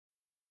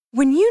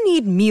When you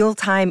need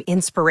mealtime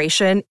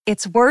inspiration,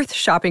 it's worth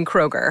shopping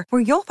Kroger,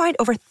 where you'll find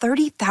over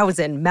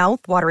 30,000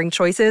 mouth-watering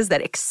choices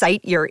that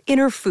excite your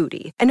inner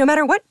foodie. And no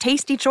matter what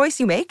tasty choice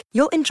you make,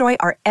 you'll enjoy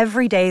our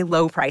everyday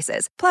low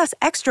prices, plus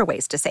extra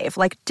ways to save,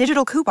 like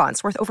digital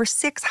coupons worth over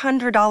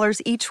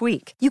 $600 each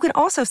week. You can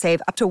also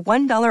save up to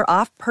 $1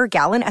 off per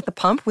gallon at the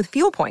pump with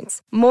fuel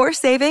points. More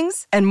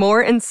savings and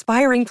more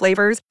inspiring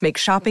flavors make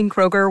shopping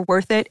Kroger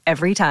worth it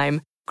every time.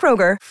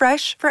 Kroger,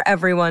 fresh for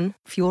everyone.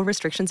 Fuel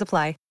restrictions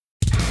apply.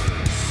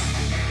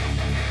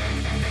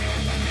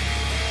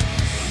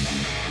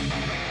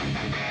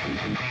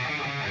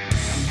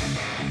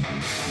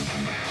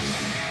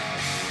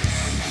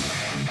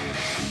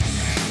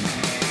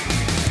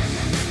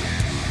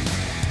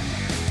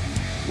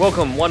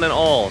 Welcome, one and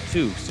all,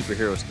 to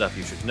Superhero Stuff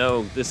You Should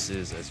Know. This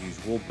is, as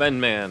usual, Ben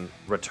Man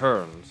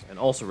returns, and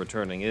also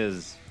returning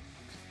is...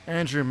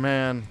 Andrew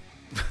Man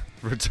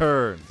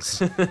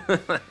returns.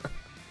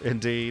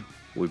 Indeed.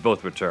 We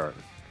both return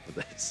for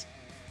this.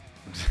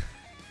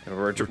 And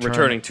we're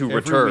returning to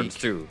returns,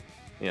 week. too.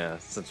 Yeah,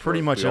 since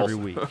Pretty much every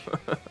week.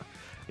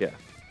 Yeah,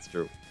 it's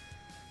true.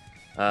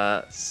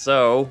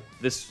 So,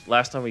 this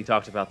last time we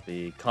talked about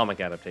the comic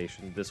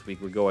adaptation. This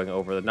week we're going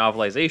over the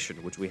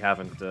novelization, which we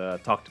haven't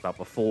talked about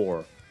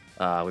before.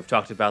 We've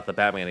talked about the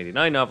Batman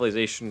 89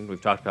 novelization.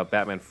 We've talked about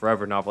Batman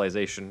Forever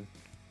novelization.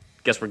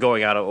 Guess we're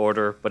going out of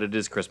order, but it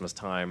is Christmas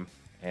time,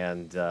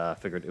 and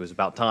figured it was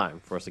about time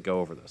for us to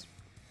go over this.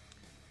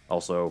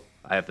 Also,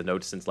 I have the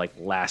notes since like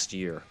last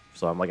year,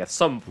 so I'm like, at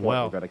some point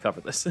we're going to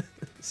cover this.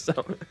 So...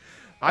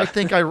 I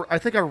think I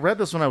read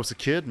this when I was a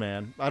kid,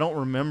 man. I don't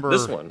remember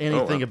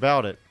anything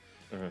about it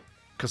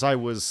because I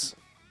was,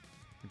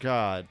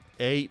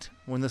 8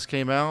 when this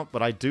came out.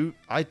 But I do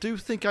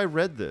think I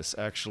read this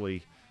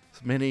actually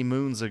many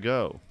moons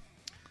ago.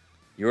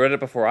 You read it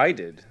before I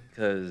did,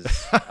 because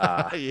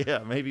yeah,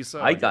 maybe so.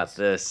 I got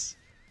this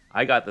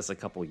a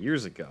couple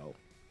years ago,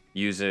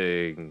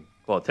 using.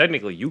 Well,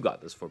 technically, you got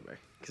this for me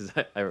because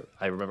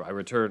I remember I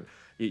returned.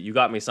 You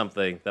got me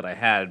something that I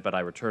had, but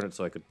I returned it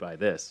so I could buy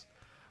this.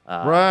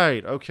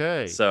 Right.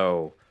 Okay.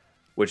 So,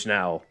 which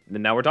now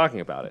we're talking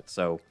about it.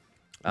 So,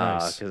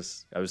 nice.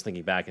 Because I was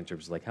thinking back in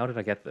terms of like, how did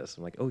I get this?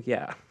 I'm like, oh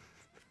yeah,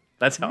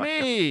 that's how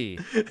me.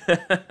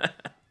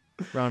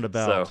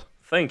 Roundabout. So,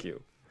 thank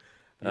you.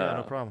 Yeah,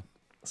 no problem.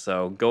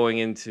 So, going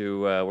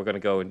into, we're going to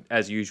go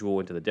as usual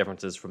into the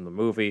differences from the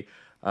movie.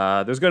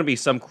 There's going to be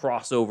some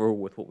crossover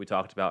with what we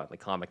talked about in the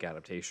comic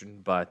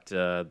adaptation, but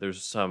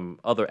there's some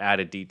other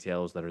added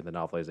details that are in the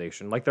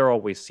novelization, like there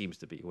always seems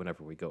to be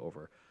whenever we go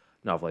over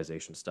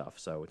novelization stuff.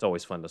 So it's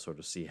always fun to sort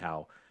of see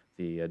how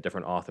the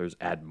different authors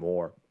add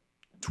more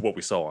to what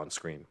we saw on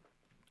screen.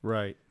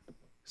 Right.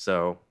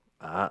 So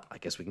I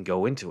guess we can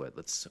go into it.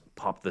 Let's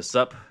pop this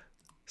up,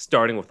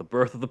 starting with the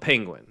birth of the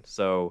Penguin.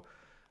 So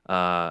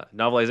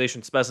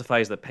novelization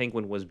specifies that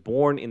Penguin was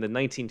born in the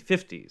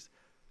 1950s.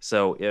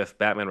 So if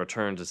Batman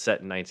Returns is set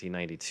in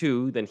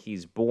 1992, then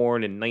he's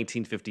born in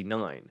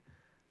 1959,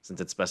 since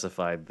it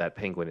specified that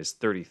Penguin is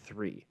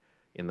 33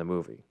 in the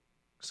movie.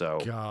 So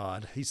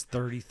God, he's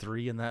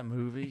 33 in that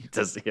movie?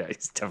 Yeah,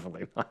 he's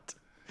definitely not.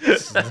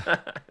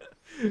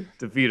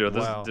 DeVito,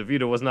 Wow.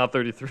 DeVito was not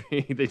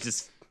 33. They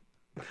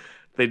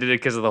did it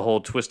because of the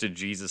whole twisted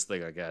Jesus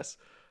thing, I guess.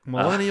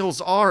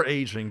 Millennials are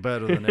aging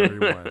better than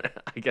everyone.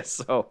 I guess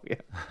so,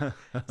 yeah.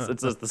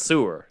 It's the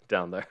sewer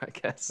down there, I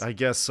guess. I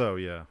guess so,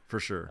 yeah,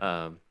 for sure.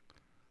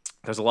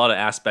 There's a lot of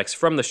aspects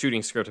from the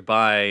shooting script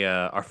by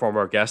our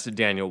former guest,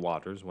 Daniel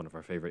Waters, one of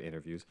our favorite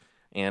interviews,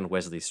 and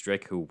Wesley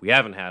Strick, who we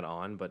haven't had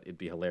on, but it'd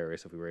be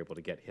hilarious if we were able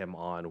to get him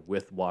on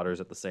with Waters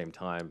at the same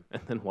time,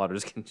 and then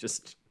Waters can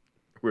just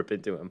rip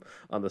into him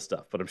on the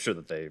stuff. But I'm sure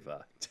that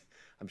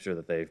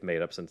they've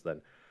made up since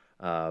then.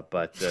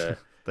 But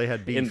they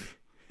had beef.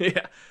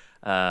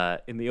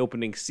 In the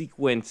opening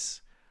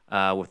sequence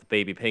with the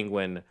baby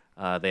penguin,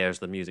 there's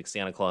the music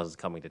 "Santa Claus is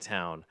Coming to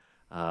Town."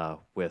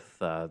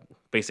 With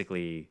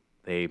basically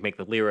they make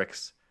the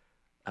lyrics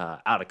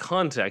out of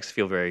context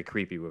feel very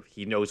creepy. With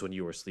 "He knows when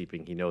you are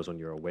sleeping, he knows when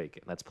you're awake,"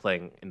 and that's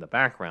playing in the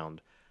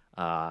background,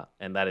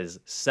 and that is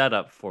set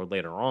up for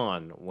later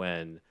on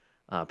when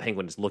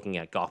Penguin is looking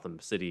at Gotham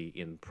City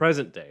in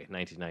present day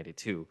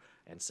 1992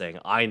 and saying,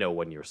 "I know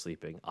when you're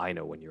sleeping, I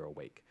know when you're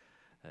awake,"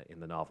 in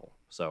the novel.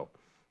 So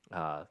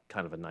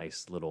kind of a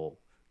nice little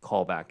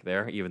callback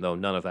there, even though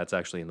none of that's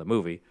actually in the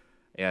movie.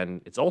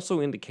 And it's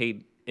also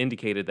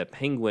indicated that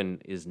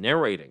Penguin is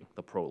narrating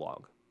the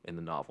prologue in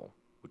the novel,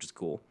 which is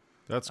cool.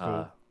 That's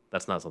cool.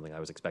 That's not something I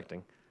was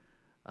expecting.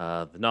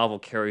 The novel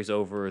carries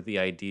over the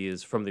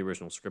ideas from the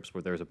original scripts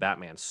where there's a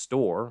Batman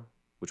store,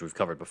 which we've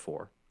covered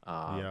before.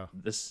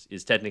 This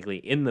is technically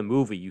in the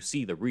movie. You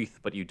see the wreath,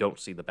 but you don't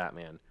see the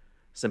Batman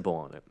symbol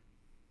on it.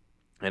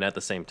 And at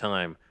the same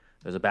time,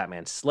 there's a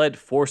Batman sled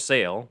for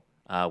sale,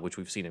 which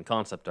we've seen in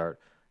concept art.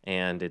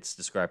 And it's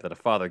described that a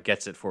father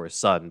gets it for his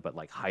son, but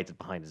like hides it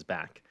behind his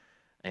back.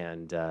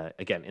 And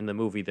again, in the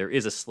movie, there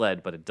is a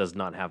sled, but it does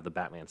not have the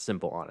Batman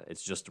symbol on it.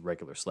 It's just a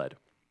regular sled.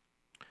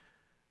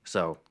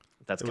 So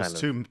that's kind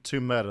of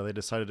too meta. They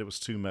decided it was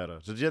too meta.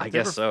 I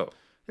guess so.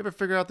 You ever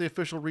figure out the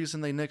official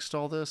reason they nixed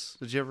all this?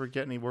 Did you ever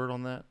get any word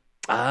on that?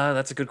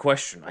 That's a good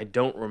question. I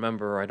don't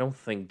remember. I don't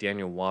think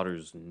Daniel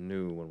Waters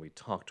knew when we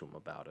talked to him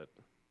about it.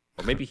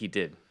 Or maybe he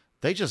did.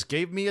 They just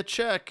gave me a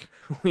check.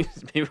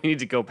 Maybe we need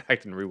to go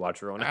back and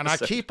rewatch our own episode. And I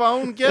keep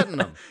on getting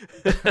them.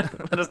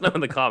 Let us know in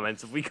the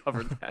comments if we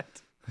covered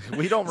that.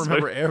 We don't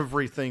remember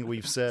everything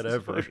we've said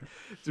ever.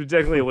 So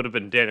technically it would have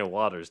been Daniel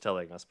Waters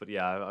telling us. But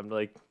yeah, I'm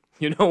like,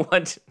 you know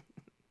what?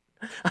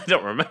 I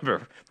don't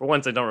remember. For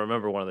once, I don't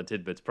remember one of the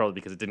tidbits, probably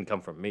because it didn't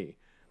come from me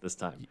this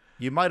time.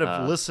 You might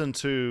have listened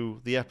to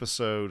the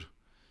episode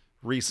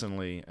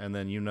recently, and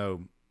then you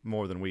know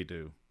more than we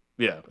do.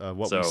 Yeah.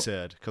 What we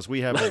said, because we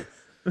haven't.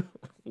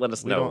 Let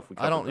us know.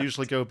 I don't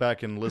usually go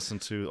back and listen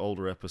to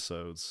older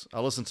episodes.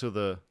 I listen to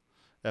the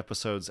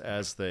episodes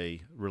as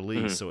they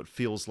release, so it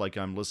feels like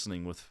I'm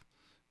listening with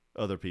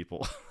other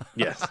people.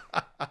 Yes.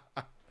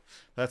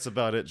 That's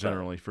about it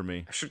generally for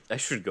me. I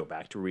should go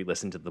back to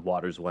re-listen to the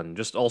Waters one,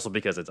 just also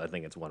because I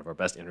think it's one of our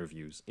best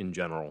interviews in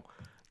general,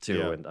 too.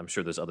 Yeah. And I'm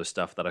sure there's other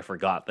stuff that I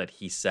forgot that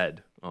he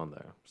said on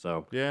there.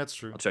 So yeah, it's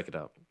true. I'll check it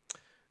out.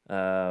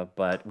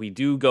 But we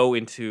do go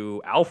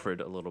into Alfred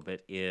a little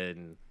bit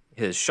in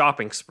his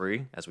shopping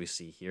spree, as we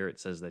see here. It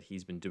says that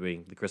he's been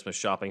doing the Christmas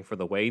shopping for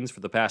the Waynes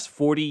for the past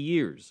 40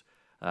 years.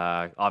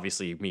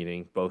 Obviously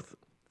meaning both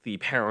the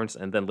parents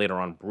and then later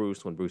on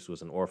Bruce, when Bruce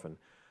was an orphan.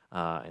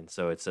 And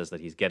so it says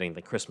that he's getting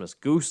the Christmas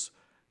goose,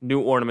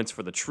 new ornaments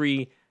for the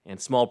tree, and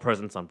small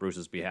presents on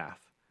Bruce's behalf.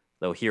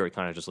 Though here it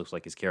kind of just looks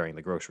like he's carrying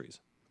the groceries.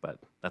 But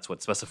that's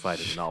what's specified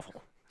in the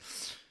novel.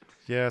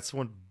 Yeah, it's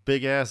one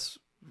big-ass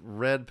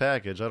red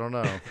package. I don't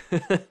know.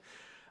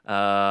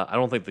 I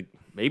don't think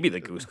maybe the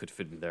goose could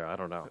fit in there. I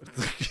don't know.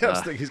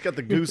 Yes, he's got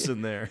the goose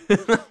in there.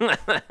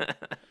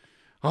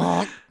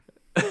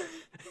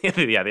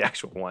 Yeah, the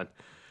actual one.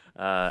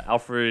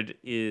 Alfred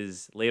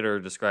is later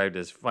described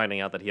as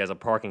finding out that he has a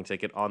parking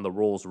ticket on the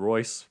Rolls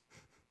Royce.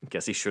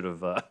 Guess he should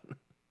have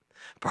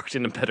parked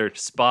in a better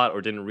spot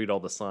or didn't read all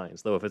the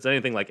signs. Though if it's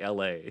anything like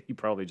L.A., he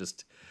probably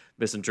just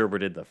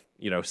misinterpreted the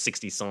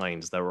 60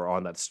 signs that were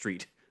on that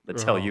street that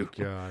tell you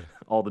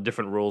all the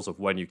different rules of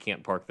when you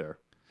can't park there.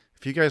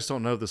 If you guys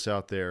don't know this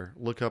out there,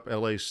 look up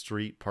L.A.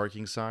 street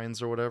parking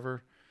signs or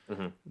whatever.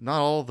 Mm-hmm. Not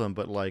all of them,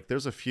 but like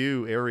there's a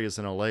few areas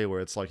in LA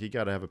where it's like you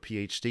got to have a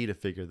PhD to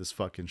figure this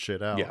fucking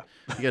shit out. Yeah.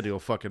 You got to do a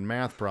fucking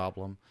math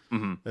problem,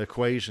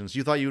 equations.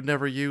 You thought you'd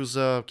never use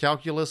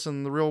calculus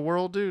in the real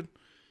world, dude?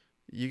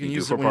 You can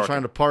use it when you're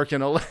trying to park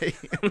in LA.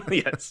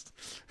 Yes.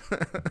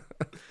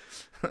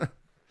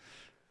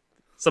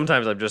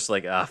 Sometimes I'm just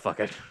like, fuck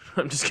it.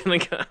 I'm just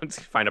gonna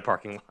find a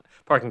parking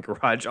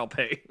garage. I'll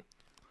pay.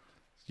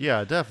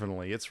 Yeah,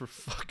 definitely. It's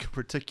fucking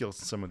ridiculous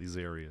in some of these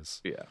areas.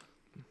 Yeah.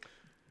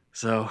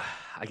 So,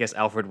 I guess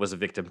Alfred was a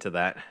victim to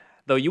that.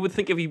 Though you would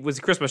think if he was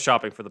Christmas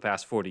shopping for the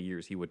past 40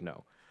 years, he would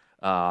know.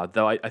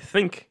 Though I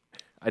think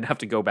I'd have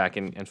to go back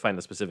and find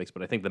the specifics,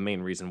 but I think the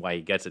main reason why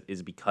he gets it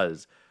is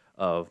because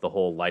of the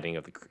whole lighting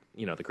of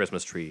the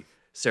Christmas tree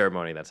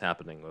ceremony that's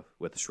happening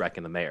with Shrek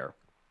and the mayor.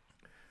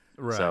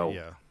 Right, so,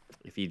 yeah.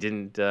 If he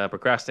didn't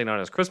procrastinate on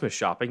his Christmas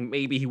shopping,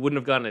 maybe he wouldn't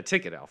have gotten a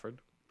ticket, Alfred.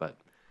 But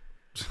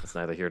that's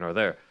neither here nor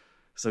there.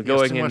 So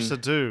going in, too much to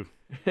do.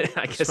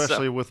 I guess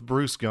especially with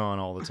Bruce gone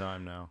all the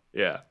time now.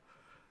 Yeah.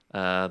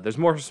 There's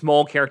more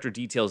small character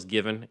details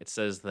given. It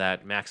says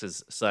that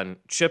Max's son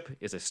Chip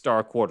is a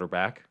star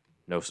quarterback.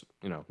 No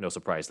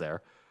surprise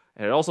there.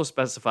 And it also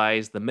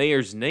specifies the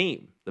mayor's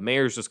name. The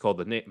mayor's just called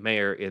the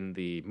mayor in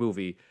the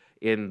movie.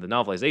 In the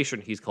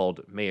novelization, he's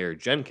called Mayor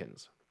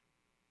Jenkins.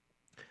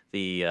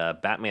 The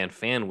Batman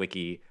fan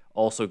wiki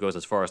also goes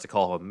as far as to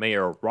call him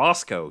Mayor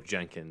Roscoe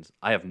Jenkins.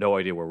 I have no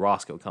idea where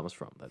Roscoe comes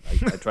from.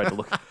 I tried to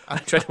look. I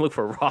tried to look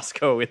for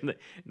Roscoe in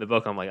the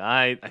book. I'm like,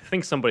 I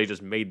think somebody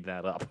just made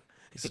that up.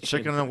 He's a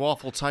chicken and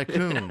waffle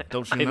tycoon.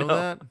 Don't you know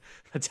that?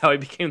 That's how he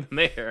became the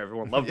mayor.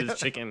 Everyone loved his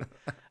chicken,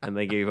 and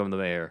they gave him the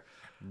mayor.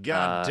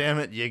 God damn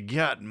it! You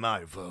got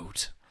my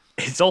vote.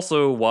 It's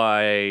also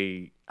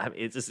why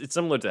it's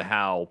similar to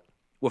how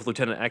with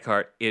Lieutenant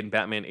Eckhart in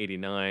Batman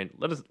 '89.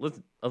 Let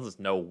us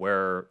know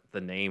where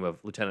the name of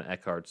Lieutenant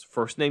Eckhart's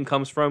first name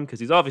comes from, because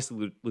he's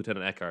obviously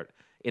Lieutenant Eckhart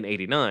in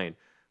 '89.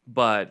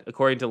 But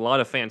according to a lot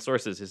of fan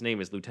sources, his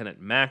name is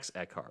Lieutenant Max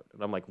Eckhart.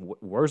 And I'm like,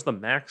 where's the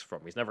Max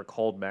from? He's never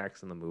called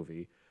Max in the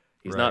movie.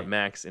 He's not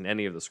Max in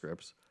any of the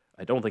scripts.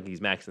 I don't think he's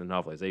Max in the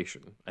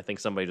novelization. I think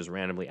somebody just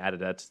randomly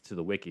added that to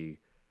the wiki,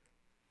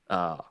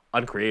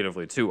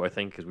 uncreatively too, I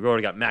think, because we've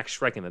already got Max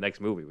Shrek in the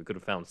next movie. We could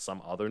have found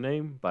some other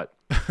name, but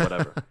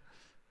whatever.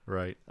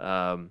 Right.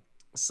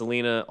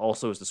 Selena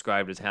also is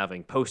described as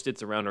having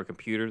Post-its around her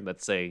computer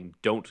that say,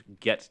 don't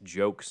get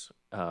jokes,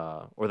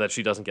 or that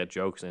she doesn't get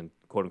jokes and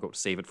quote-unquote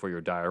save it for your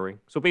diary.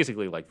 So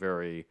basically like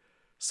very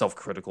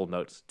self-critical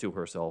notes to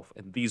herself,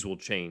 and these will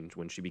change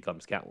when she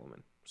becomes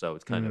Catwoman. So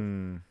it's kind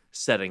of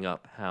setting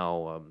up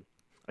how,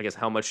 I guess,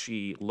 how much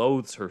she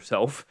loathes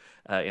herself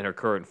in her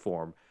current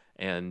form,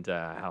 and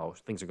how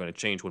things are going to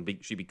change when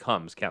she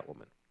becomes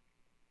Catwoman.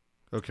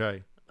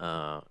 Okay.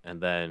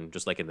 And then,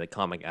 just like in the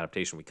comic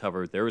adaptation we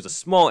covered, there is a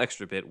small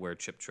extra bit where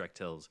Chip Trek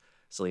tells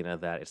Selina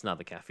that it's not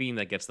the caffeine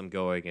that gets them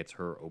going, it's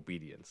her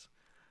obedience,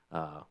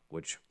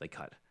 which they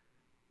cut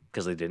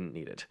because they didn't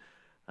need it.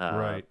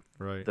 Right.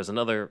 There's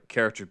another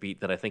character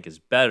beat that I think is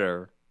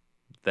better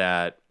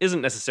that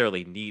isn't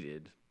necessarily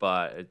needed,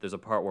 but there's a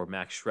part where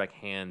Max Schreck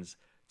hands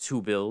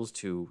 2 bills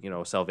to,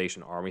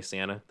 Salvation Army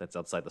Santa that's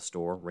outside the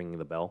store ringing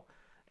the bell.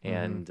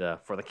 And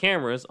for the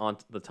cameras, on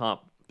the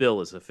top bill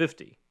is a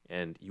 50,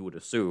 and you would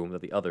assume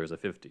that the other is a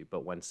 50.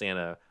 But when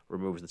Santa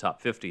removes the top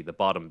 50, the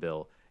bottom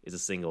bill is a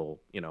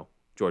single,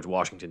 George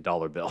Washington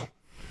dollar bill,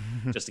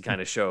 just to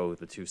kind of show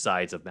the 2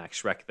 sides of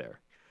Max Schreck there.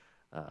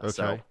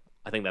 So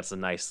I think that's a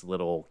nice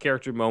little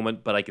character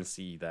moment, but I can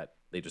see that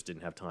they just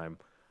didn't have time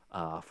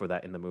for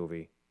that in the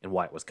movie and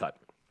why it was cut.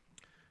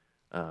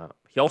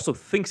 He also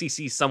thinks he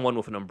sees someone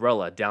with an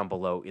umbrella down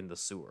below in the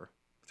sewer,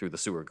 through the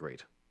sewer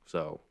grate.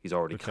 So he's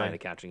already kind of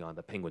catching on.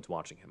 The Penguin's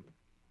watching him.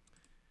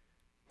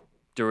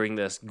 During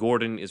this,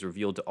 Gordon is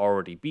revealed to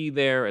already be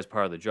there as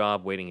part of the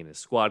job, waiting in his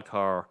squad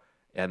car.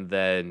 And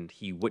then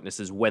he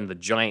witnesses when the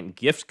giant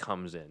gift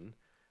comes in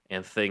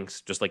and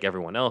thinks, just like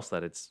everyone else,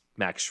 that it's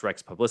Max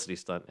Schreck's publicity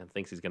stunt and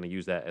thinks he's going to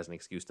use that as an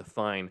excuse to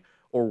fine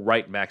or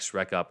write Max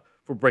Schreck up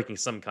for breaking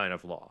some kind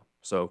of law.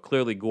 So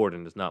clearly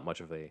Gordon is not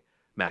much of a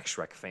Max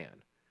Schreck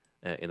fan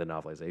in the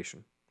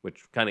novelization,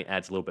 which kind of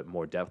adds a little bit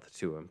more depth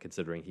to him,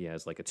 considering he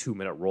has like a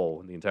 2-minute role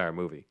in the entire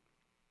movie.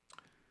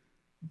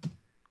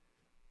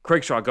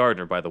 Craig Shaw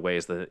Gardner, by the way,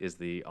 is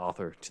the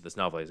author to this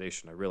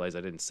novelization. I realize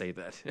I didn't say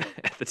that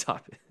at the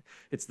top.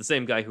 It's the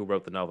same guy who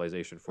wrote the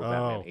novelization for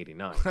Batman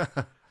 89.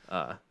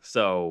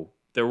 So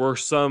there were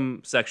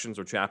some sections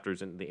or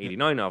chapters in the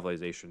 89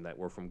 novelization that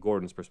were from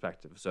Gordon's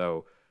perspective.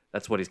 So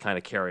that's what he's kind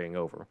of carrying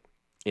over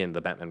in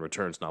the Batman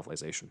Returns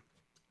novelization.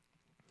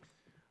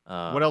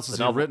 What else has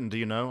he written? Do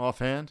you know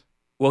offhand?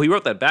 Well, he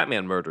wrote that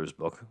Batman Murders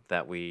book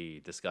that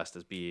we discussed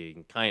as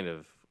being kind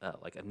of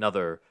like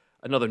another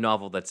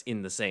novel that's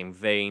in the same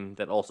vein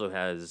that also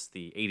has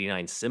the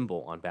 89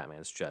 symbol on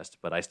Batman's chest,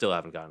 but I still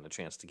haven't gotten a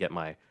chance to get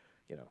my,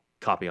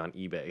 copy on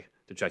eBay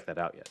to check that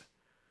out yet.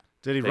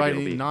 Did he write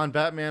any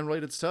non-Batman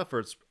related stuff, or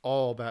it's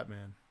all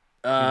Batman?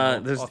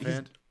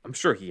 I'm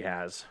sure he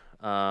has.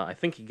 I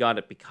think he got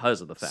it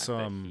because of the fact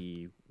that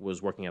he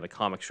was working at a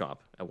comic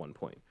shop at one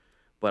point.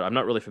 But I'm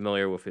not really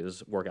familiar with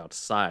his work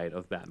outside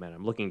of Batman.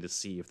 I'm looking to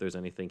see if there's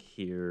anything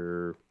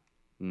here.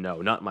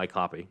 No, not my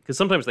copy. Because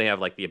sometimes they have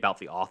like the About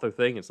the Author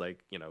thing. It's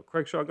like,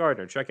 Craig Shaw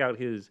Gardner, check out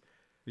his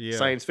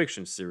science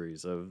fiction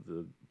series of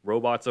the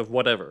robots of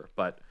whatever.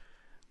 But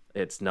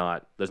it's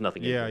not, there's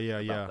nothing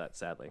about that,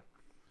 sadly.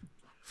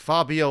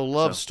 Fabio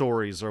Love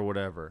Stories or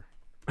whatever.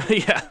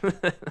 Yeah.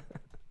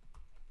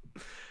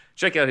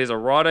 Check out his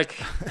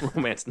erotic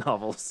romance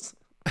novels.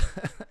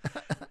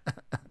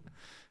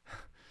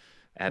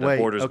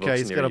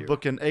 He's got a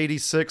book in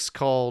 86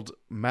 called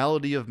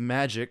Malady of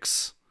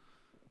Magics,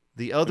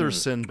 The Other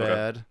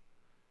Sinbad,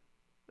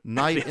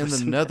 Night in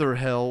the Nether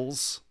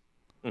Hells,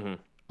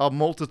 A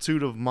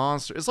Multitude of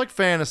Monsters. It's like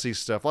fantasy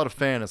stuff, a lot of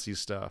fantasy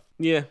stuff.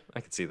 Yeah, I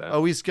can see that.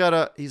 Oh, he's got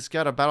a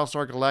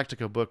Battlestar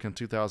Galactica book in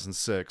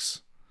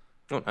 2006.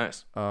 Oh,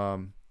 nice.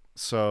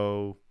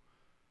 So,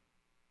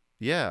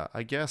 yeah,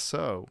 I guess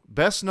so.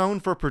 Best known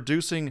for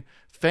producing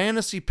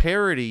fantasy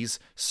parodies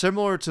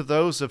similar to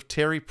those of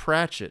Terry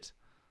Pratchett.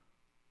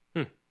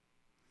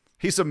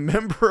 He's a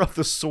member of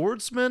the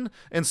Swordsmen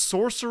and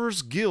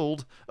Sorcerers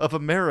Guild of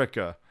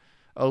America,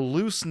 a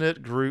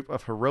loose-knit group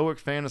of heroic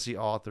fantasy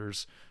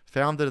authors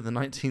founded in the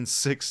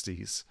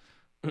 1960s.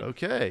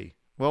 Okay.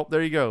 Well,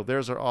 there you go.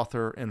 There's our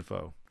author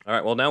info. All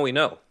right. Well, now we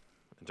know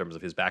in terms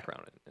of his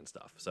background and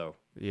stuff. So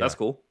that's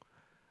cool.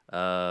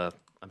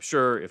 I'm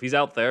sure if he's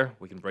out there,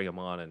 we can bring him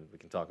on and we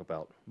can talk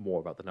more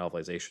about the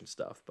novelization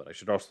stuff. But I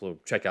should also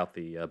check out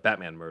the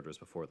Batman Murders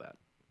before that.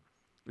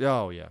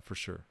 Oh, yeah, for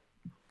sure.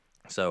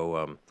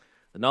 So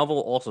the novel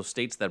also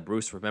states that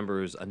Bruce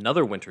remembers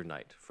another winter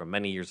night from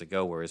many years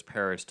ago where his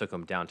parents took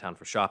him downtown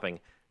for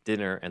shopping,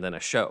 dinner, and then a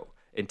show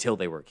until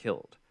they were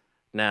killed.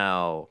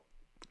 Now,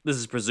 this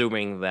is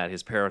presuming that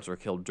his parents were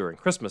killed during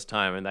Christmas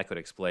time, and that could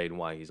explain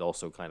why he's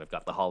also kind of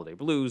got the holiday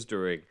blues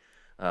during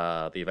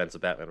the events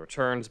of Batman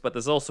Returns. But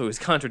this also is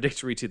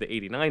contradictory to the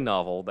 89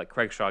 novel that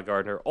Craig Shaw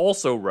Gardner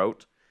also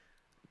wrote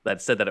that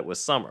said that it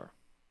was summer.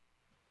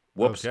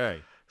 Whoops.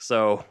 Okay.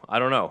 So, I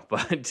don't know,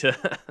 but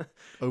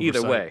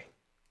either way.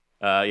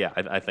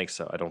 I think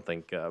so. I don't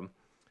think...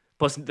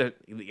 plus,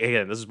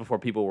 again, this is before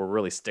people were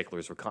really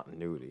sticklers for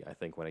continuity, I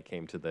think, when it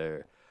came to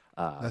their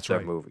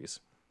movies.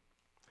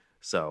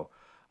 So,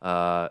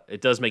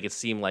 it does make it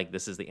seem like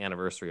this is the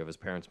anniversary of his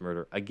parents'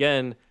 murder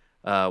again,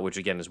 which,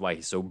 again, is why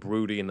he's so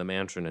broody in the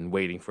mansion and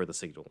waiting for the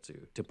signal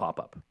to pop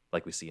up,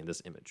 like we see in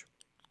this image.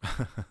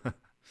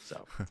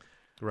 So,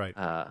 right.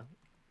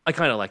 I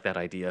kind of like that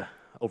idea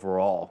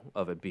overall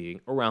of it being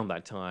around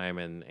that time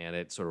and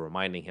it sort of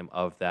reminding him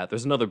of that.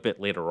 There's another bit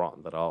later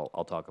on that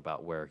I'll talk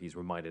about where he's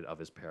reminded of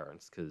his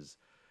parents because,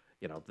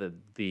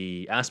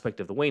 the aspect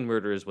of the Wayne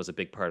murders was a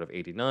big part of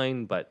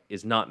 89, but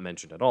is not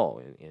mentioned at all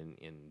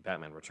in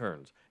Batman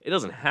Returns. It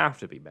doesn't have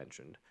to be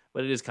mentioned,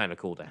 but it is kind of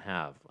cool to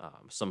have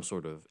some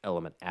sort of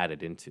element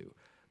added into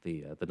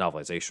the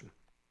novelization.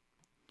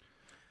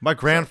 My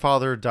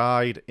grandfather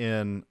died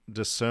in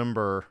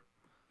December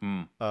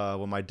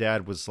when my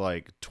dad was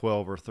like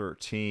 12 or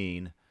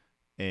 13.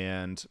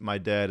 And my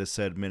dad has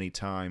said many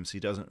times he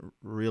doesn't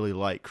really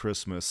like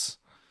Christmas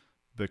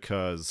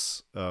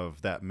because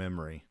of that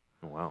memory.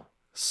 Oh, wow.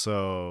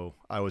 So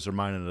I was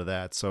reminded of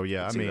that. So,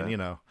 yeah, I mean,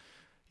 that.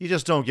 You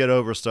just don't get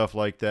over stuff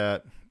like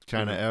that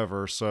kind of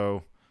ever.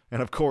 So,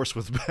 and of course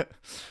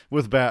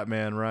with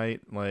Batman,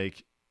 right?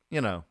 Like,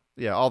 yeah,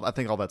 I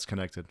think all that's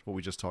connected, what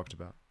we just talked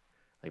about.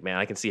 Like, man,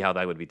 I can see how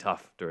that would be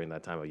tough during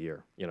that time of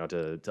year,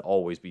 to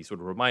always be sort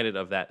of reminded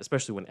of that,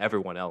 especially when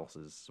everyone else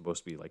is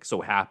supposed to be like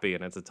so happy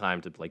and it's a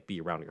time to like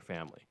be around your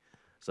family.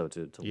 So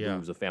to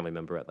lose a family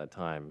member at that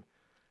time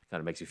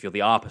kind of makes you feel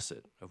the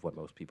opposite of what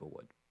most people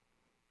would.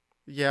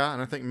 Yeah,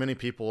 and I think many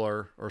people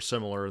are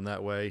similar in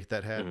that way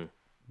that had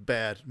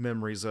bad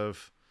memories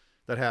of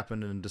that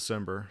happened in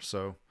December.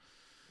 So,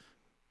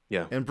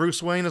 yeah. And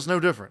Bruce Wayne is no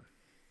different.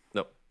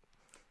 Nope.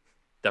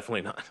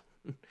 Definitely not.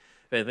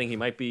 I think he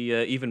might be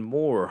even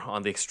more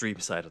on the extreme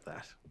side of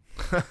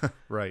that.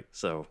 Right.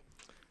 So,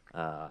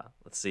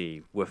 let's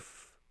see. With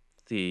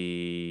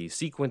the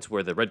sequence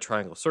where the Red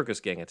Triangle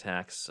Circus Gang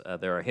attacks,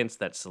 there are hints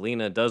that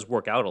Selina does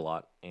work out a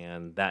lot,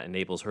 and that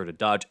enables her to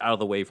dodge out of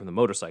the way from the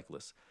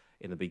motorcyclists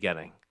in the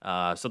beginning.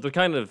 So they're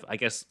kind of, I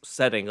guess,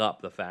 setting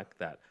up the fact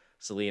that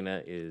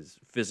Selina is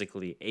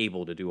physically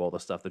able to do all the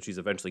stuff that she's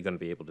eventually going to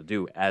be able to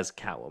do as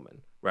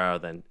Catwoman, rather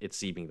than it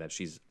seeming that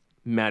she's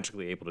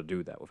magically able to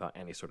do that without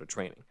any sort of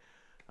training.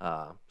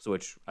 So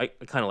which I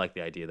kind of like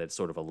the idea that it's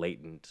sort of a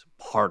latent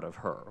part of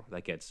her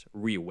that gets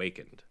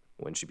reawakened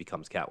when she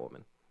becomes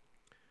Catwoman.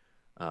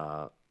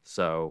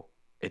 So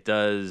it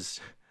does.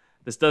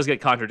 This does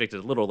get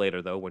contradicted a little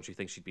later, though, when she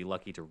thinks she'd be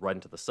lucky to run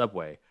to the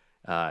subway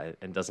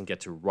and doesn't get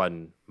to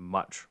run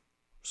much.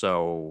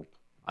 So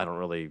I don't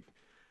really.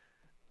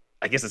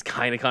 I guess it's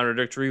kind of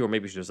contradictory, or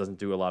maybe she just doesn't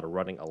do a lot of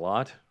running a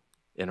lot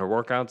in her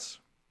workouts,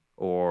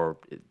 or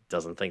it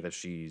doesn't think that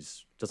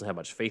doesn't have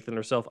much faith in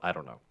herself. I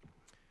don't know.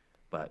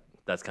 But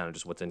that's kind of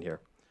just what's in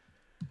here.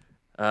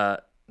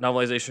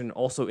 Novelization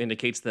also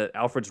indicates that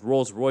Alfred's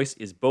Rolls Royce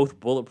is both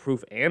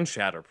bulletproof and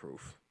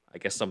shatterproof. I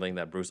guess something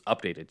that Bruce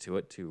updated to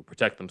it to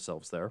protect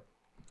themselves there.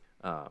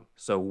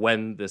 So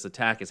when this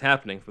attack is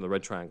happening from the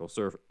Red Triangle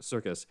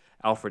Circus,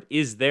 Alfred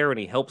is there and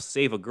he helps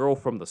save a girl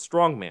from the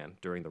strongman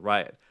during the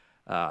riot.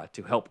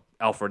 To help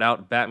Alfred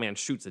out, Batman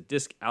shoots a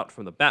disc out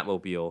from the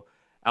Batmobile.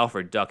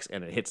 Alfred ducks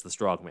and it hits the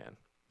strongman.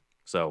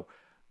 So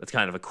that's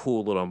kind of a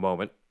cool little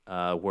moment.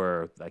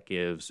 Where that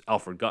gives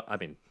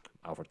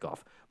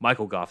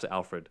Michael Goff's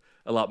Alfred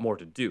a lot more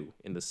to do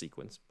in the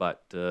sequence,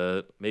 but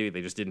maybe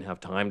they just didn't have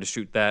time to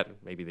shoot that.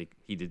 Maybe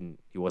he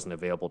wasn't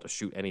available to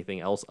shoot anything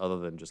else other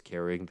than just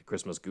carrying the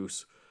Christmas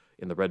goose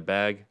in the red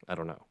bag. I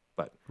don't know,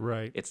 but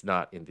It's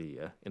not in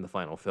the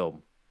final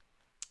film.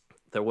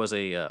 There was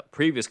a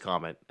previous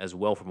comment as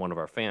well from one of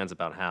our fans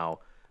about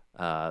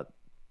how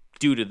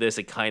due to this,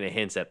 it kind of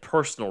hints at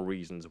personal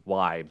reasons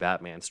why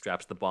Batman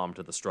straps the bomb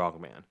to the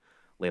strongman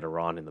later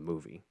on in the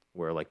movie,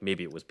 where like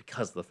maybe it was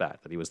because of the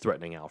fact that he was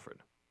threatening Alfred.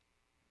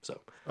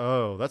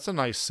 So, that's a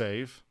nice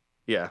save.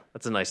 Yeah,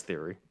 that's a nice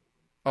theory.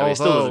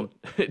 Although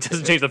it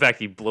doesn't change the fact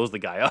he blows the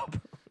guy up.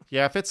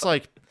 Yeah, if it's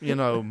like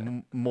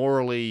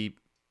morally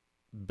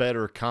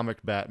better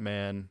comic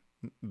Batman,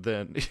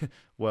 then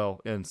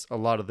in a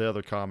lot of the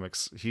other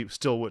comics, he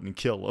still wouldn't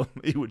kill him.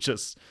 He would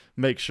just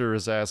make sure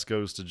his ass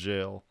goes to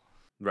jail.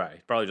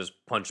 Right, probably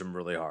just punch him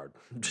really hard.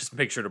 Just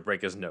make sure to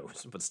break his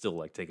nose, but still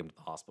like take him to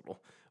the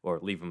hospital or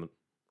leave him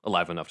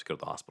alive enough to go to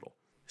the hospital.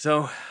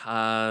 So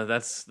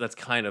that's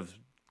kind of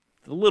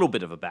a little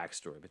bit of a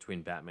backstory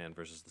between Batman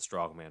versus the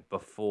Strongman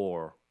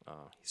before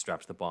he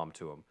straps the bomb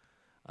to him.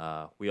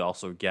 We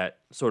also get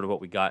sort of what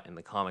we got in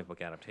the comic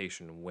book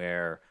adaptation,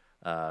 where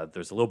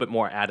there's a little bit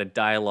more added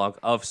dialogue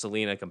of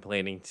Selina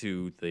complaining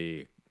to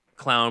the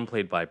clown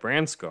played by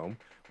Branscombe,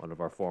 one of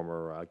our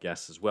former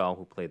guests as well,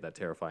 who played that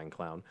terrifying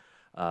clown,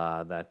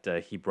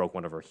 that he broke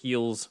one of her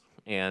heels,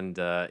 and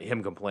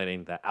him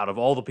complaining that out of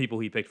all the people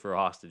he picked for a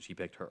hostage, he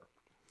picked her,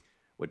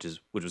 which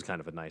was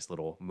kind of a nice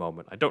little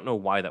moment. I don't know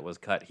why that was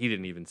cut. He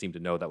didn't even seem to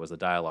know that was the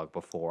dialogue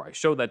before I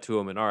showed that to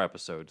him in our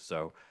episode,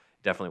 so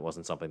it definitely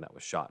wasn't something that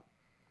was shot,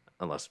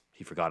 unless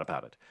he forgot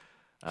about it,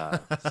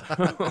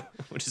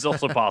 which is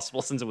also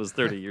possible since it was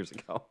 30 years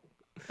ago.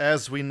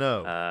 As we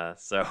know.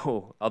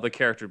 So other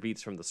character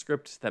beats from the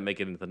script that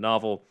make it into the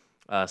novel.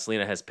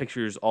 Selina has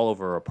pictures all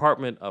over her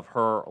apartment of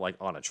her like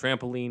on a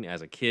trampoline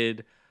as a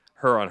kid,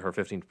 her on her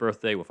 15th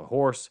birthday with a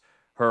horse,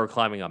 her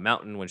climbing a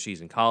mountain when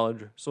she's in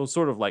college. So it's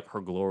sort of like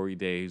her glory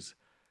days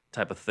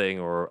type of thing,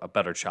 or a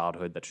better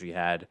childhood that she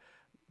had.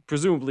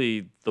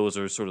 Presumably those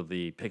are sort of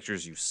the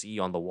pictures you see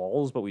on the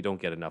walls, but we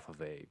don't get enough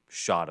of a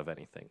shot of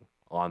anything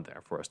on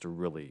there for us to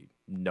really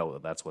know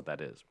that that's what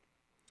that is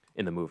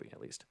in the movie,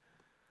 at least.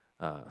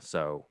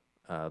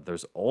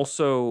 There's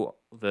also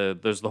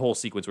there's the whole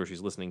sequence where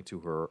she's listening to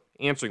her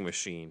answering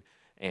machine,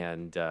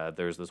 and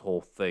there's this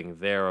whole thing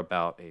there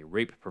about a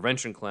rape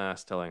prevention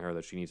class telling her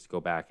that she needs to go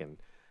back and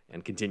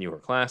continue her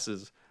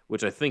classes,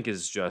 which I think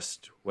is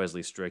just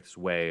Wesley Strick's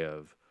way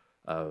of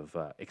of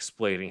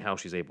explaining how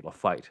she's able to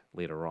fight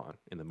later on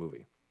in the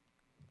movie.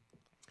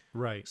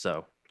 Right.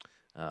 So,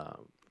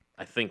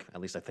 I think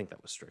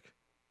that was Strick.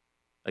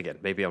 Again,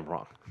 maybe I'm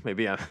wrong.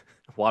 Maybe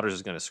Waters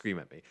is going to scream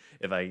at me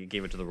if I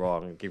gave credit to the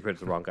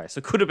wrong guy. So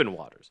it could have been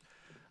Waters.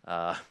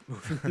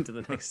 Moving into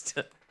the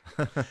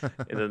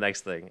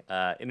next thing.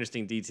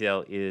 Interesting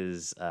detail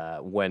is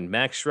when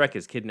Max Schreck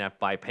is kidnapped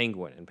by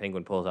Penguin, and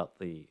Penguin pulls out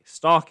the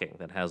stocking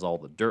that has all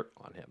the dirt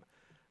on him.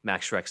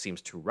 Max Schreck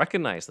seems to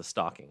recognize the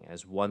stocking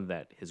as one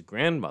that his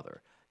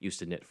grandmother used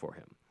to knit for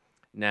him.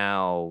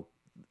 Now,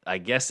 I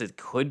guess it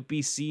could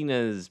be seen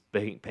as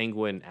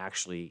Penguin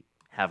actually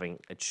having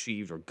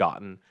achieved or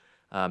gotten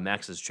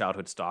Max's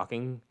childhood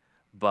stocking,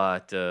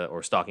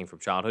 or stocking from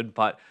childhood,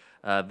 but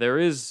there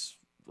is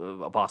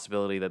a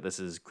possibility that this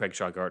is Craig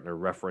Shaw Gardner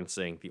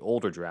referencing the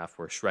older draft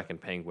where Shrek and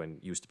Penguin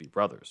used to be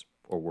brothers,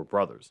 or were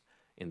brothers,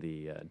 in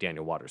the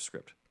Daniel Waters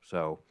script.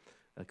 So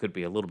it could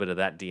be a little bit of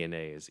that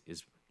DNA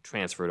is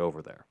transferred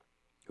over there.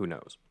 Who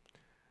knows?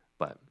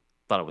 But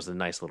thought it was a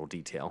nice little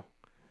detail.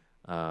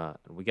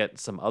 We get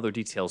some other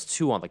details,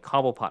 too, on the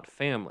Cobblepot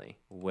family.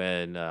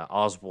 When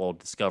Oswald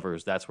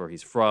discovers that's where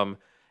he's from,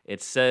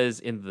 it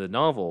says in the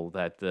novel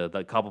that the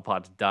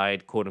Cobblepots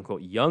died,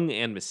 quote-unquote, young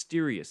and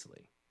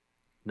mysteriously.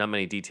 Not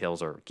many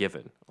details are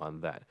given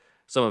on that.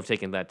 Some have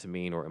taken that to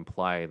mean or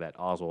imply that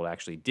Oswald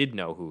actually did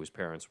know who his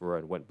parents were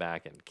and went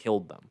back and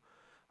killed them.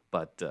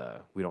 But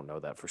we don't know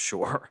that for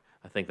sure.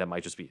 I think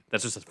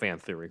that's just a fan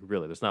theory,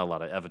 really. There's not a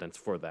lot of evidence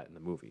for that in the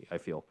movie, I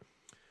feel.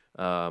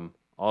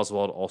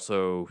 Oswald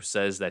also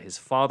says that his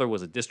father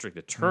was a district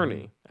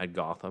attorney at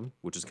Gotham,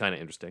 which is kind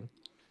of interesting.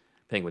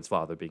 Penguin's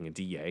father being a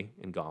DA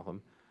in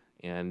Gotham.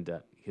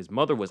 And his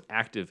mother was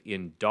active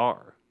in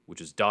DAR, which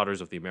is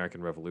Daughters of the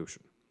American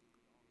Revolution.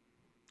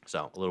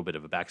 So a little bit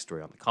of a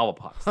backstory on the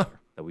Cobblepots there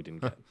that we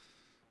didn't get.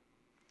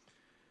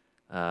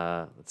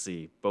 Let's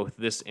see. Both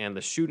this and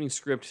the shooting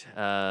script.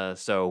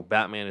 So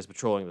Batman is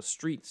patrolling the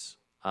streets.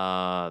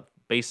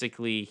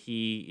 Basically,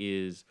 he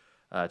is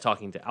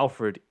talking to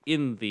Alfred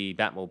in the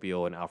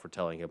Batmobile, and Alfred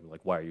telling him,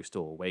 like, why are you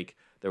still awake?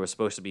 There was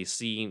supposed to be a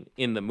scene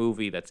in the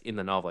movie that's in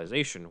the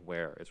novelization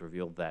where it's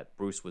revealed that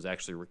Bruce was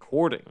actually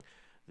recording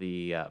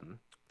the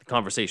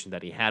conversation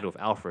that he had with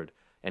Alfred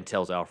and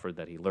tells Alfred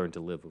that he learned to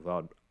live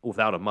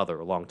without a mother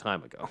a long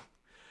time ago.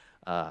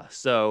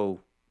 So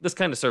this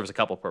kind of serves a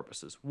couple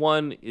purposes.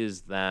 One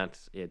is that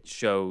it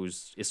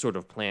sort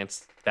of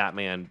plants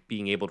Batman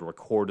being able to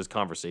record his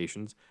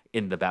conversations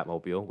in the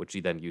Batmobile, which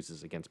he then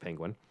uses against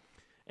Penguin.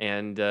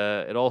 And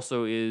it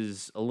also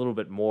is a little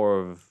bit more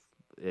of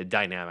a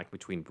dynamic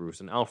between Bruce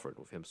and Alfred,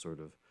 with him sort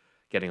of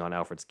getting on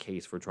Alfred's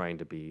case for trying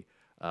to be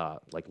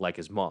like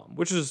his mom,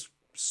 which is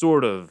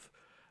sort of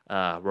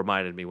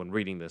reminded me when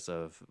reading this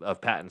of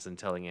Pattinson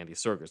telling Andy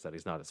Serkis that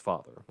he's not his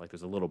father. Like,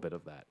 there's a little bit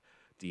of that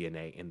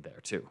DNA in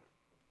there too.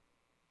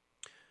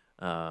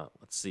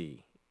 Let's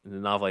see. In the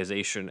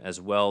novelization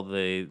as well,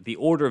 the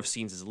order of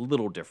scenes is a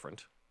little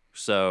different.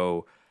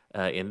 So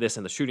in this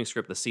and the shooting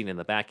script, the scene in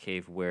the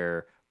Batcave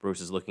where Bruce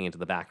is looking into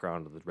the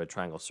background of the Red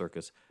Triangle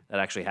Circus,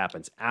 that actually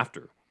happens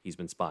after he's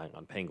been spying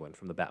on Penguin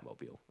from the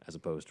Batmobile, as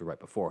opposed to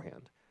right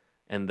beforehand.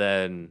 And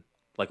then,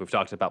 like we've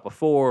talked about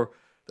before,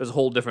 there's a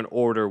whole different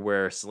order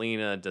where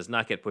Selina does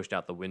not get pushed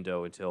out the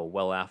window until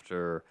well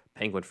after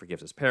Penguin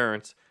forgives his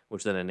parents,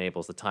 which then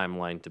enables the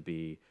timeline to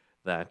be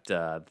that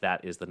that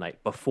is the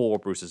night before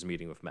Bruce's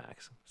meeting with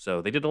Max.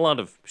 So they did a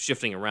lot of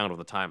shifting around with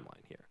the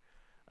timeline here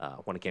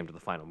when it came to the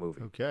final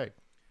movie. Okay.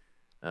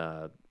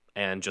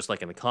 And just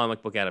like in the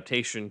comic book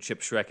adaptation, Chip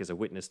Schreck is a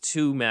witness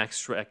to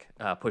Max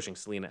Schreck pushing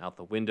Selina out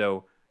the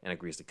window and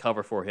agrees to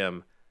cover for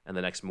him. And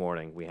the next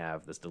morning, we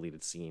have this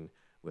deleted scene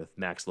with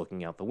Max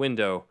looking out the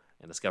window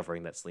and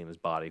discovering that Selina's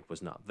body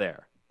was not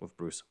there, with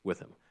Bruce with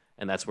him.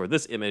 And that's where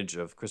this image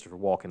of Christopher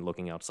Walken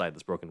looking outside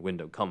this broken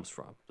window comes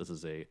from. This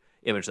is a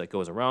image that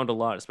goes around a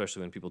lot,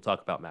 especially when people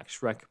talk about Max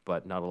Schreck,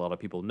 but not a lot of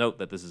people note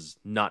that this is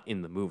not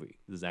in the movie.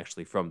 This is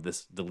actually from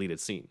this deleted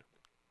scene.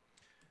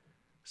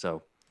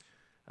 So,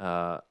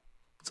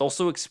 it's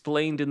also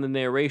explained in the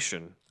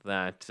narration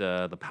that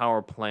the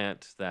power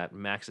plant that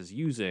Max is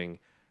using,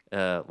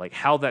 like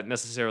how that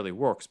necessarily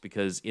works,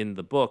 because in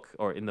the book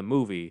or in the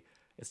movie,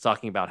 it's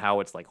talking about how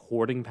it's like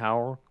hoarding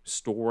power,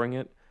 storing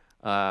it,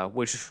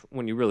 which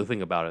when you really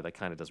think about it, that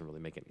kind of doesn't really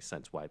make any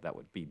sense why that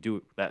would be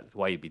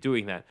why you'd be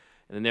doing that.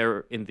 And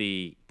then in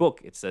the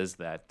book, it says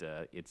that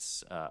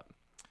it's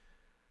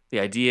the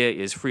idea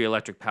is free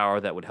electric power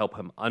that would help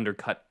him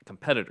undercut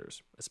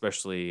competitors,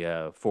 especially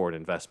foreign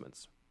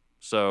investments.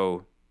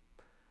 So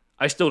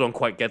I still don't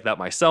quite get that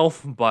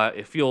myself, but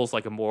it feels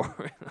like a more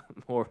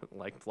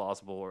like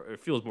plausible, or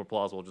it feels more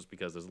plausible just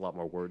because there's a lot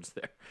more words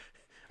there.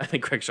 I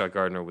think Craig Shaw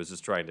Gardner was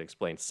just trying to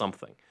explain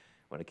something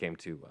when it came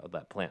to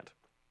that plant.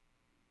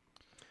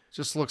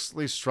 Just looks,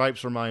 these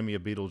stripes remind me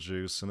of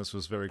Beetlejuice, and this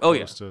was very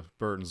close to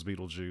Burton's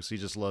Beetlejuice. He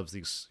just loves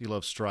he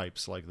loves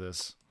stripes like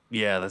this.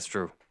 Yeah, that's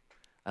true.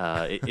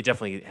 It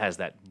definitely has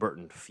that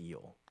Burton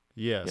feel.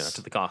 Yes.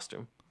 To the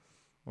costume.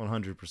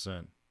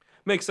 100%.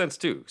 Makes sense,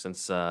 too,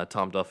 since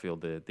Tom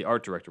Duffield, the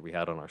art director we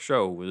had on our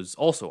show, was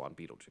also on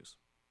Beetlejuice.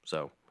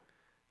 So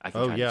I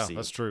can kind of see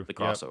that's true. the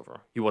crossover.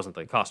 He wasn't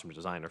the costume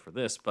designer for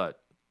this,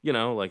 but,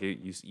 like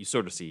you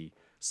sort of see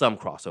some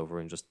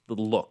crossover in just the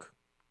look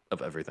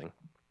of everything.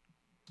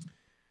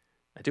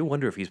 I do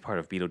wonder if he's part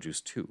of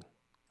Beetlejuice 2.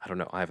 I don't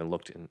know. I haven't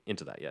looked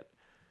into that yet.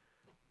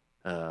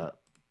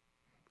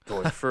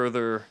 Going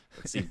further,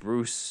 let's see.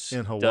 Bruce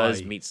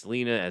does meet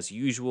Selena as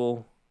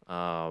usual.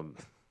 I'm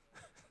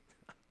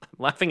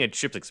laughing at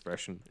Chip's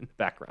expression in the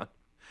background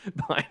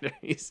behind her.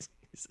 His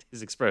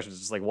expression is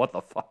just like, what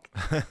the fuck?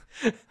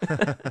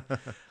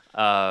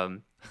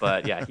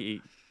 But yeah,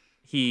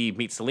 he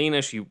meets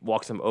Selena. She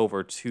walks him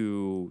over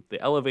to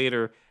the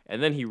elevator,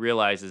 and then he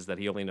realizes that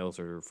he only knows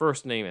her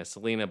first name as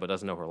Selena, but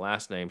doesn't know her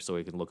last name, so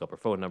he can look up her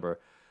phone number.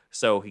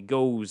 So he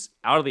goes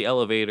out of the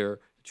elevator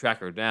to track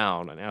her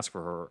down and ask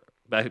for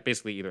her,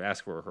 basically either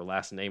ask for her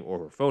last name or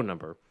her phone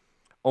number,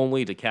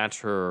 only to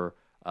catch her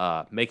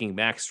making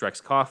Max Shrek's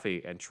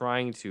coffee and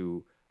trying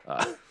to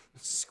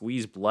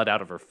squeeze blood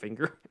out of her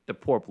finger to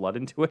pour blood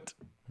into it,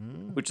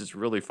 which is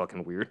really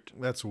fucking weird.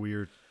 That's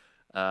weird.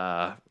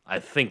 I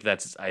think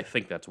that's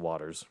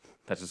Waters.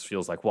 That just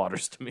feels like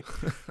Waters to me.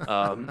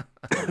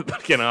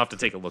 But again, I'll have to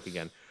take a look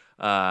again.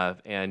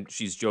 And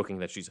she's joking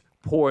that she's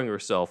pouring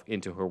herself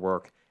into her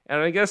work. And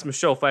I guess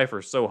Michelle Pfeiffer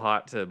is so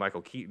hot to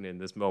Michael Keaton in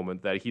this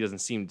moment that he doesn't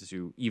seem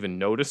to even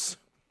notice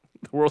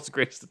the world's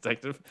greatest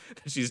detective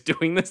that she's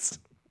doing this,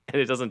 and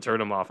it doesn't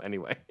turn him off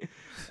anyway.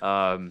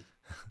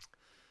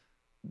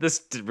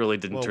 This really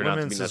didn't turn out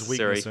to be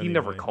necessary. He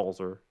never calls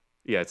her.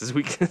 Yeah, it's his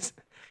weakness.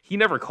 He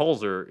never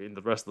calls her in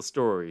the rest of the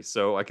story,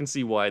 so I can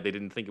see why they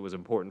didn't think it was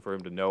important for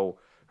him to know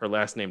her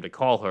last name to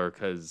call her,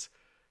 because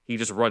he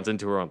just runs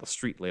into her on the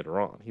street later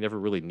on. He never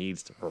really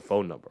needs her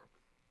phone number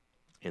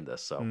in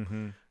this, so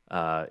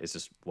it's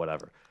just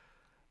whatever.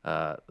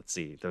 Let's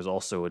see. There's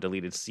also a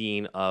deleted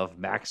scene of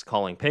Max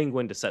calling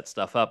Penguin to set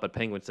stuff up, but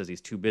Penguin says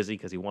he's too busy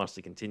because he wants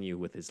to continue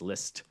with his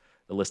list.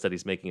 The list that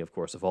he's making, of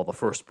course, of all the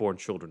firstborn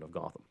children of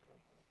Gotham.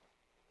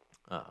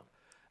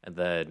 And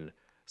then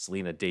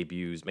Selena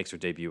makes her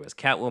debut as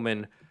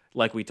Catwoman,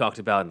 like we talked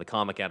about in the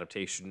comic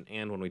adaptation,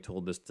 and when we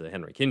told this to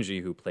Henry Kinsey,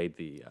 who played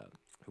the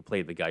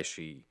guy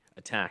she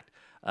attacked.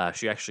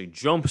 She actually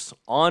jumps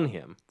on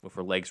him with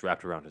her legs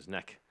wrapped around his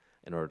neck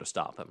in order to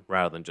stop him,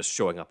 rather than just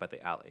showing up at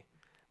the alley,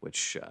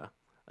 which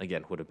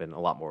again would have been a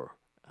lot more,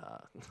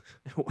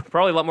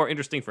 probably a lot more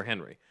interesting for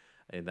Henry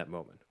in that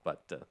moment.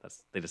 But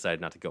they decided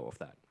not to go with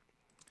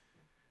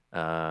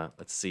that.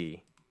 Let's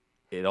see.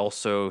 It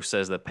also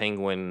says that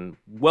Penguin,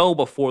 well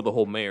before the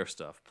whole mayor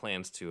stuff,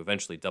 plans to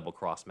eventually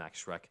double-cross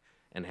Max Shrek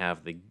and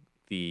have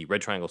the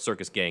Red Triangle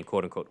Circus gang,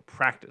 quote-unquote,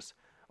 practice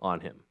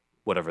on him,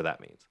 whatever that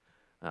means.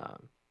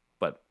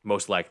 But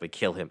most likely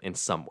kill him in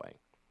some way.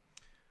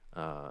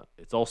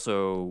 It's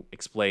also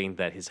explained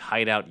that his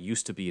hideout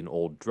used to be an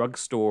old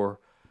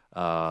drugstore.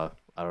 I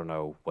don't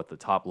know what the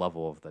top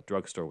level of that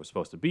drugstore was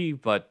supposed to be,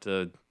 but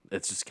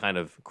it's just kind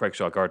of Craig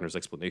Shaw Gardner's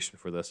explanation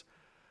for this.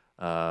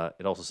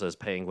 It also says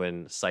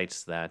Penguin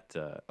cites that,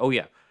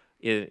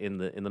 in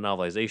the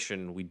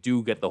novelization, we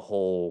do get the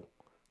whole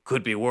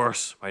could be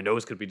worse, my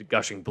nose could be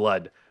gushing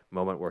blood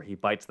moment where he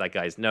bites that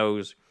guy's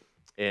nose.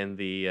 In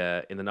the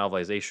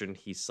novelization,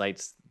 he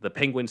cites the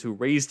penguins who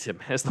raised him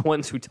as the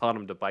ones who taught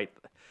him to bite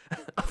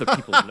other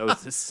people's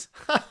noses.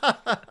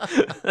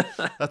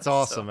 That's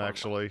awesome,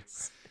 actually.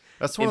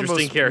 That's one of the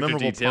most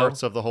memorable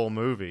parts of the whole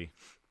movie.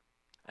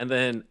 And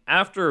then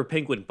after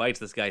Penguin bites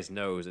this guy's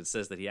nose, it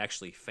says that he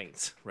actually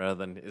faints rather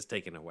than is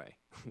taken away,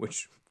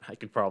 which I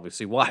could probably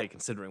see why,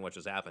 considering what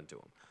just happened to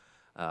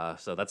him.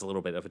 So that's a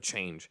little bit of a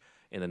change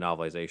in the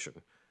novelization.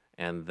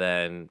 And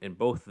then in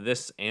both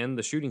this and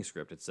the shooting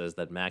script, it says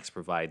that Max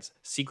provides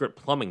secret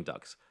plumbing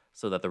ducts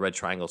so that the Red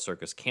Triangle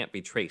Circus can't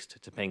be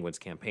traced to Penguin's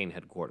campaign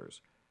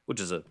headquarters, which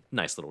is a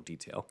nice little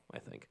detail, I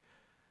think.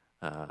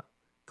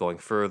 Going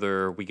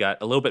further, we got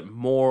a little bit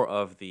more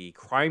of the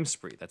crime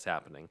spree that's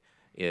happening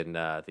in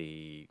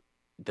the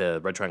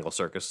Red Triangle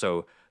Circus.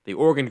 So the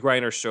organ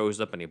grinder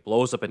shows up and he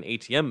blows up an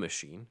ATM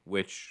machine,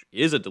 which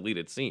is a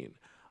deleted scene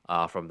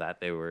from that.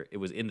 It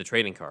was in the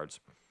trading cards.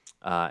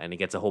 And he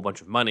gets a whole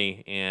bunch of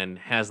money and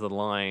has the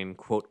line,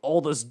 quote,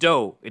 "All this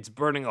dough, it's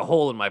burning a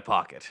hole in my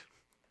pocket."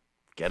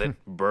 Get it?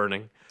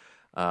 Burning.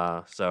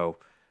 So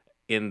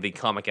in the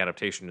comic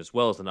adaptation as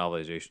well as the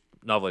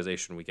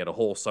novelization, we get a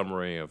whole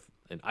summary of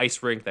an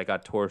ice rink that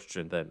got torched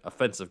and then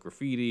offensive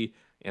graffiti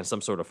and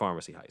some sort of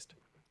pharmacy heist.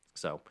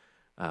 So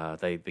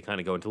they kind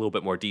of go into a little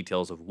bit more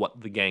details of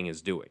what the gang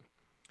is doing.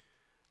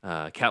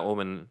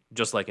 Catwoman,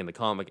 just like in the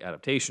comic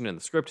adaptation and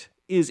the script,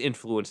 is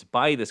influenced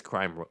by this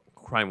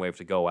crime wave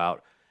to go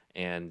out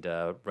and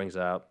brings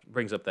up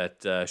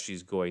that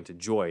she's going to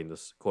join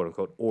this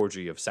quote-unquote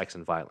orgy of sex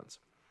and violence.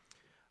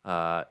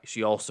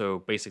 She also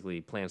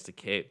basically plans to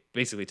take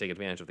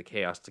advantage of the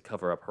chaos to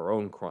cover up her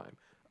own crime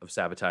of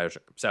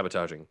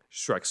sabotaging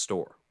Shrek's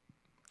store.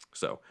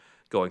 So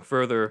going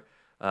further,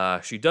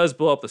 she does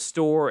blow up the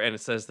store, and it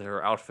says that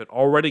her outfit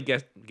already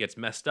gets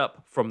messed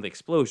up from the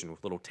explosion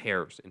with little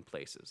tears in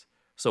places.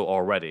 So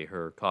already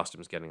her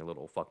costume's getting a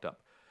little fucked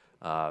up.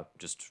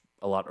 Just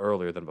a lot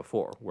earlier than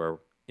before, where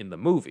in the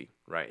movie,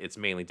 right? It's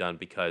mainly done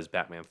because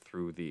Batman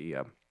threw the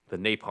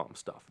napalm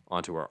stuff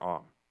onto her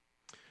arm.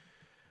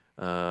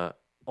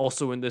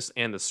 Also in this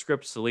and the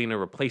script, Selina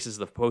replaces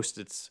the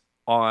Post-its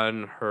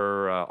on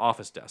her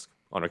office desk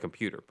on her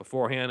computer.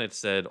 Beforehand, it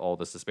said all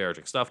this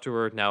disparaging stuff to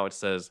her. Now it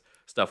says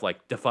stuff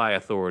like defy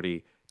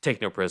authority,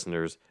 take no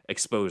prisoners,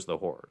 expose the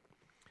Horde.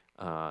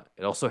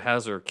 It also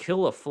has her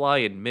kill a fly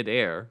in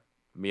midair,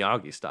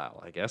 Miyagi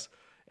style, I guess,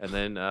 and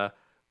then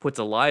puts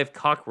a live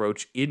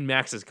cockroach in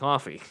Max's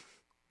coffee,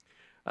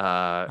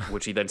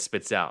 which he then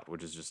spits out,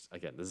 which is just,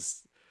 again, it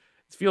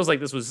feels like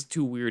this was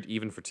too weird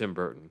even for Tim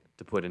Burton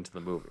to put into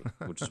the movie,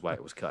 which is why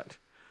it was cut.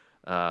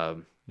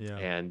 And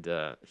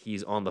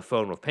he's on the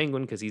phone with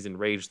Penguin because he's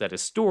enraged that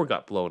his store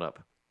got blown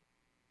up,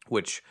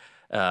 which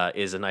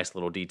is a nice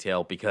little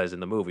detail because in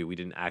the movie we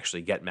didn't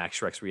actually get Max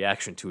Shreck's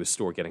reaction to his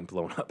store getting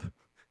blown up.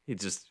 I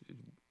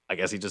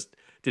guess he just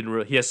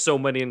didn't. He has so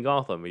many in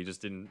Gotham, he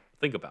just didn't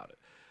think about it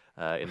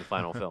in the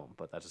final film.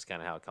 But that's just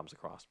kind of how it comes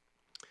across.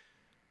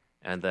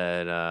 And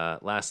then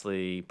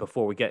lastly,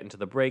 before we get into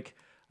the break,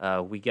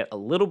 we get a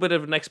little bit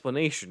of an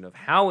explanation of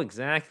how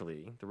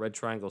exactly the Red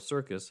Triangle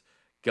Circus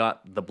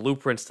got the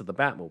blueprints to the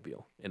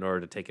Batmobile in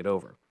order to take it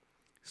over.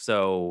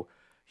 So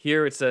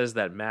here it says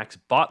that Max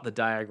bought the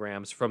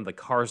diagrams from the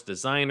car's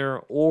designer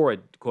or a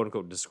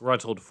quote-unquote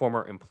disgruntled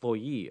former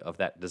employee of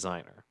that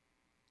designer.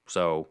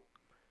 So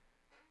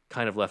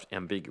kind of left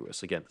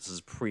ambiguous. Again, this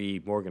is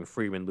pre-Morgan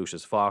Freeman,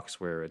 Lucius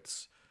Fox, where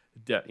it's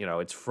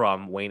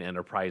from Wayne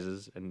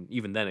Enterprises, and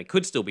even then it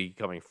could still be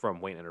coming from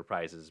Wayne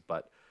Enterprises,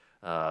 but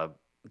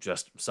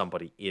just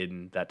somebody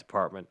in that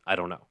department. I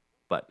don't know.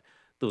 But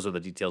those are the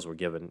details we're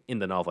given in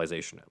the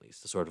novelization, at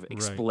least, to sort of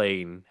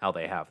explain how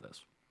they have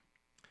this.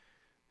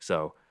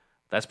 So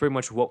that's pretty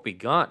much what we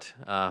got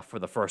for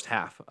the first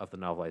half of the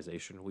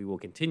novelization. We will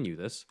continue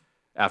this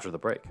after the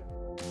break.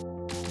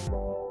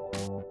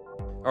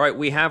 All right,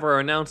 we have our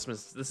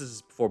announcements. This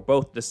is for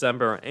both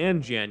December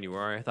and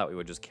January. I thought we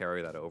would just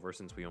carry that over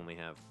since we only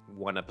have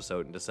one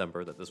episode in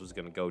December that this was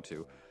going to go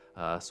to.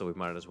 So we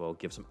might as well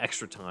give some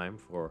extra time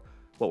for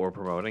what we're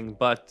promoting.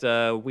 But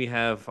we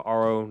have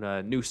our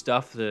own new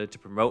stuff to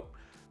promote.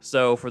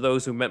 So for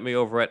those who met me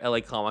over at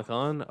LA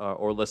Comic-Con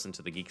or listened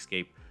to the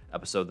Geekscape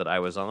episode that I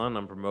was on,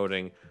 I'm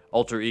promoting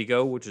Alter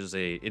Ego, which is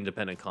a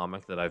independent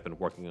comic that I've been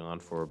working on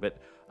for a bit.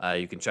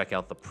 You can check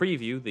out the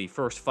preview. The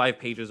first 5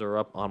 pages are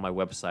up on my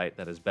website.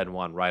 That is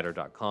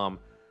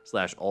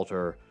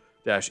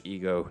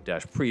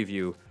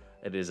benwanrider.com/alter-ego-preview.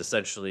 It is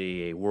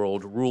essentially a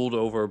world ruled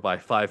over by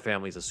 5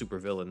 families of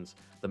supervillains.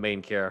 The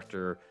main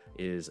character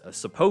is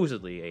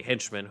supposedly a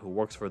henchman who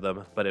works for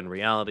them, but in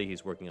reality,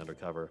 he's working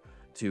undercover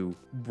to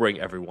bring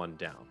everyone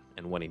down.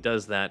 And when he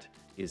does that,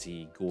 is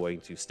he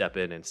going to step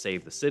in and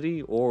save the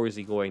city, or is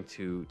he going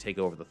to take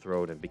over the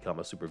throne and become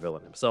a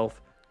supervillain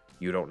himself?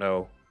 You don't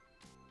know.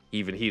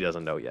 Even he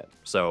doesn't know yet.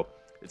 So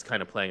it's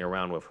kind of playing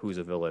around with who's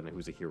a villain and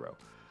who's a hero.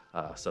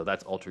 So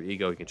that's Alter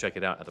Ego. You can check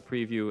it out at the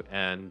preview,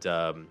 and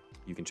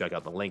you can check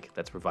out the link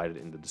that's provided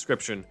in the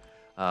description.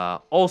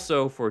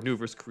 Also, for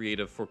Newverse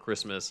Creative for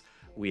Christmas,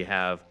 we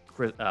have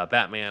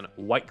Batman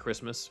White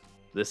Christmas.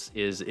 This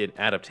is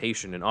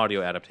an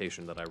audio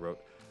adaptation that I wrote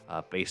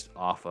based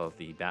off of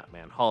the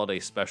Batman Holiday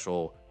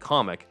Special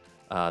comic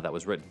that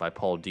was written by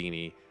Paul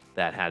Dini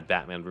that had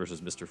Batman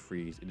versus Mr.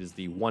 Freeze. It is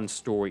the one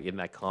story in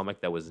that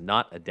comic that was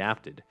not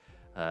adapted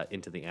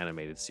into the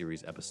animated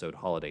series episode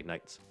Holiday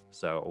Nights.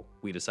 So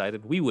we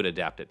decided we would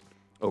adapt it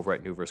over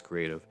at Newverse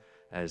Creative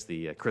as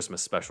the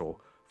Christmas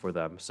special for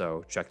them.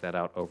 So check that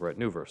out over at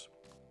Newverse.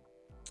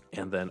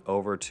 And then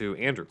over to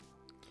Andrew.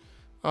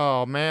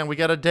 Oh, man, we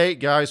got a date,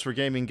 guys, for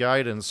Gaming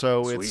Guidance.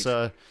 So Sweet.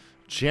 It's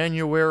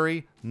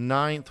January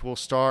 9th. We'll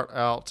start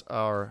out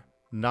our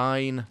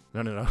 10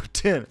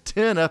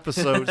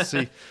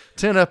 episode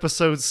 10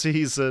 episode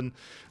season,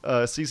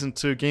 season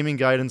 2 Gaming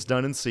Guidance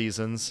done in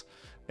seasons.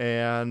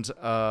 And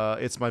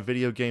it's my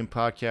video game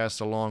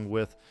podcast along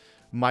with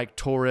Mike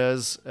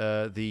Torres,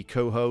 the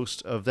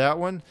co-host of that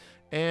one.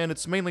 And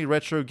it's mainly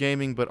retro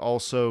gaming, but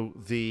also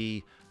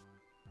the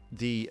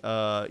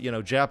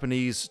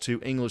Japanese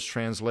to English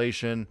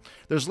translation.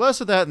 There's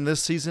less of that in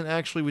this season.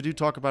 Actually, we do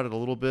talk about it a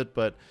little bit,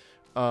 but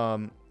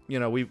we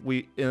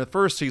in the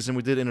first season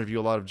we did interview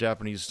a lot of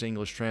Japanese to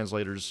English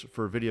translators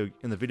for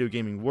in the video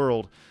gaming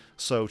world.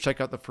 So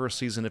check out the first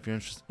season if you're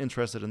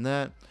interested in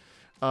that.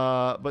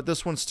 But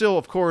this one's still,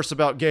 of course,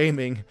 about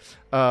gaming,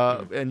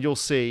 and you'll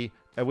see.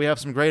 We have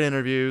some great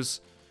interviews.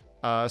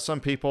 Some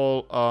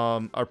people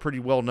are pretty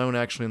well known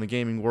actually in the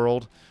gaming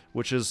world,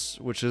 which is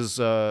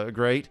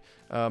great.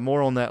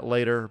 More on that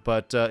later,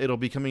 but it'll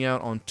be coming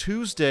out on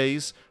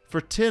Tuesdays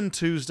for 10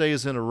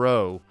 Tuesdays in a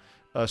row,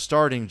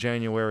 starting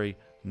January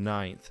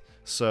 9th.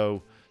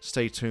 So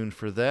stay tuned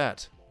for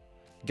that.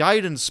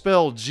 Gaiden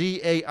spelled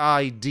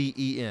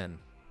Gaiden.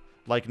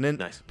 Like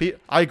Nice.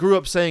 I grew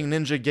up saying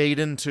Ninja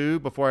Gaiden too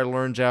before I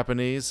learned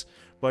Japanese,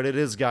 but it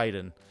is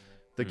Gaiden.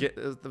 The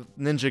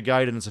Ninja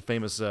Gaiden is a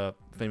famous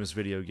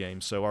video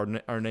game, so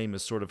our name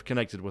is sort of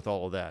connected with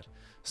all of that.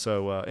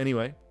 So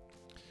anyway.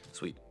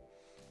 Sweet.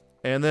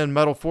 And then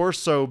Metal Force,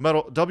 so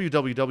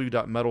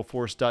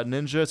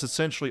www.metalforce.ninja. It's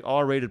essentially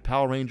R-rated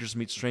Power Rangers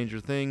meets Stranger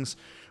Things.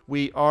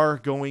 We are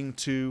going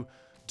to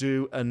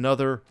do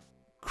another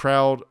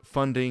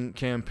crowdfunding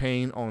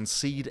campaign on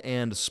Seed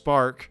and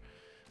Spark.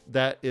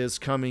 That is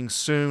coming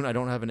soon. I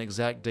don't have an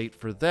exact date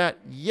for that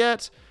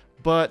yet,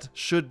 but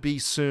should be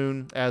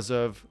soon as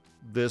of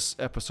this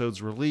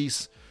episode's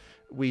release.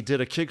 We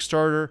did a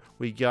Kickstarter.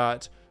 We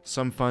got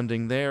some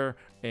funding there,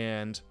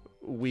 and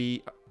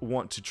we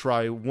want to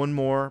try one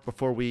more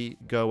before we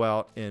go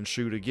out and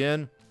shoot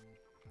again.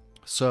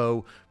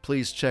 So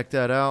please check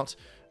that out.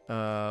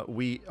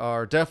 We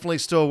are definitely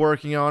still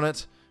working on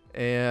it,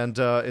 and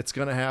it's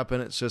going to happen.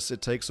 It's just,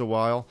 it takes a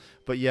while.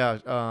 But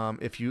yeah,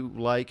 if you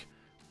like,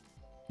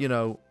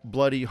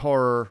 bloody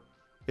horror,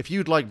 if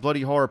you'd like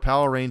bloody horror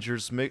Power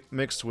Rangers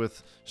mixed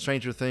with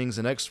Stranger Things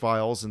and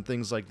X-Files and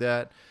things like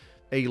that,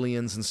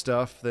 aliens and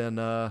stuff, then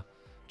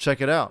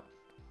check it out.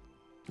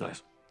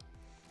 Nice.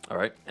 All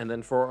right. And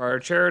then for our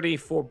charity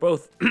for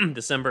both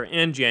December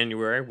and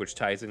January, which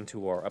ties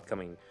into our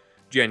upcoming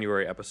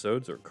January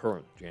episodes or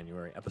current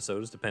January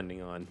episodes,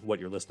 depending on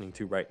what you're listening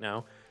to right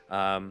now.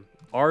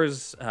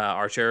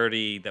 Our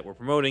charity that we're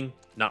promoting,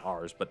 not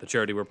ours, but the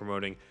charity we're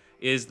promoting,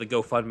 is the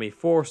GoFundMe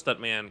for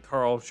stuntman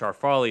Carl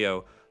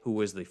Scarfalio, who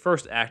was the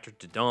first actor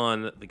to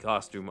don the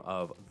costume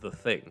of The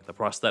Thing, the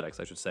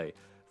prosthetics, I should say,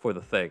 for The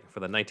Thing,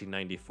 for the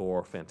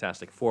 1994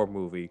 Fantastic Four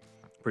movie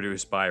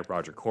produced by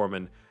Roger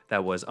Corman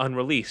that was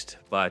unreleased,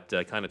 but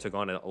kind of took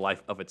on a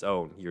life of its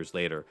own years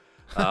later.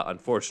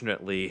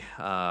 Unfortunately,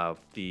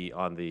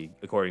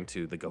 according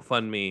to the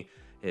GoFundMe,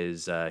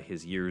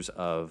 his years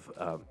of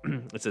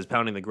it says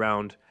pounding the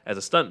ground as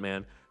a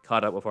stuntman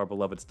caught up with our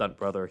beloved stunt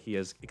brother. He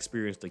has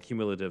experienced a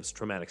cumulative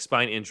traumatic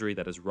spine injury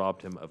that has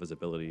robbed him of his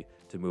ability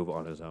to move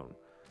on his own.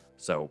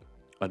 So,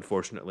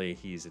 unfortunately,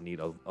 he's in need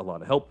of a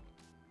lot of help,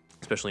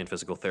 especially in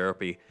physical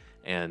therapy.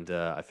 And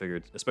I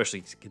figured,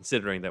 especially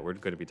considering that we're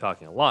going to be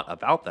talking a lot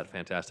about that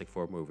Fantastic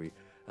Four movie,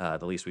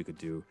 the least we could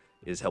do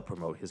is help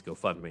promote his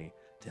GoFundMe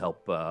to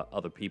help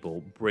other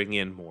people bring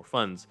in more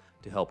funds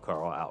to help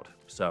Carl out.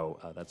 So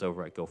that's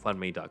over at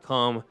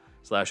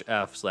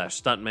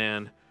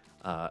gofundme.com/f/stuntman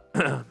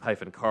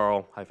hyphen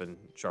Carl hyphen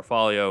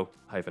Scarfalio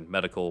hyphen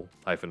medical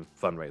hyphen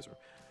fundraiser.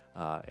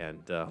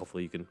 And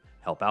hopefully you can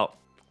help out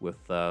with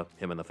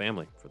him and the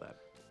family for that.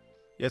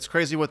 Yeah, it's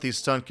crazy what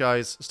these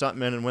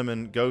stuntmen and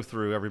women go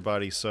through,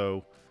 everybody.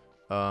 So,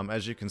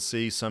 as you can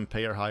see, some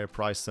pay a higher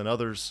price than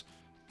others.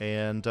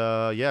 And,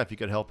 yeah, if you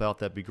could help out,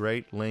 that'd be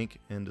great. Link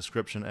in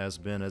description, as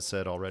Ben has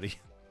said already.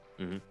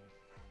 Mm-hmm.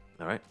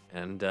 All right.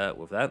 And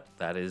with that,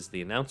 that is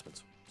the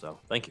announcements. So,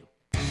 thank you.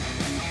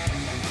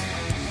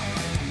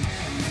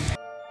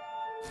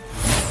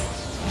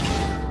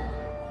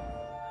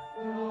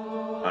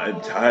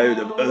 I'm tired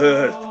of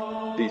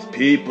Earth. These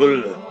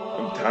people.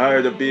 I'm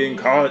tired of being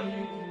caught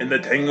in the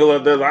tangle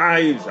of their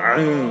lives.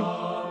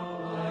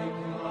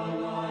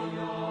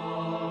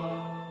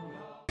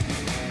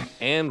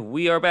 And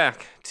we are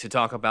back to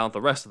talk about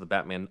the rest of the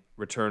Batman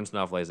Returns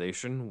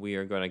novelization. We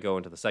are going to go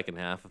into the second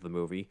half of the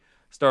movie,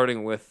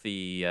 starting with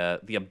the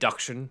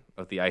abduction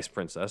of the Ice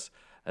Princess,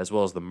 as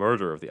well as the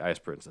murder of the Ice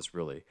Princess,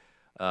 really.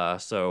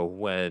 So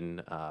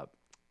when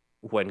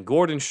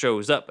Gordon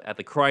shows up at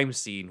the crime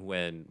scene,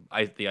 when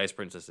the Ice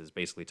Princess is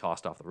basically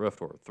tossed off the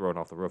roof or thrown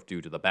off the roof due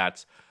to the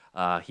bats,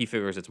 he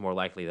figures it's more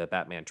likely that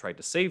Batman tried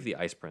to save the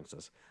Ice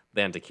Princess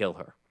than to kill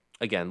her.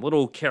 Again,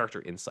 little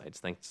character insights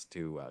thanks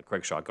to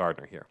Craig Shaw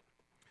Gardner here.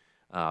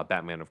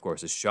 Batman, of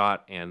course, is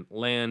shot and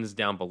lands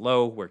down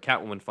below where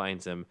Catwoman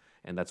finds him,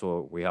 and that's where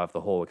we have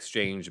the whole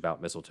exchange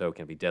about mistletoe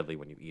can be deadly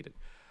when you eat it.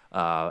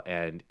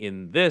 And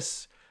in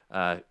this,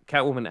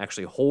 Catwoman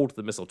actually holds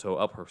the mistletoe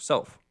up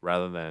herself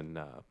rather than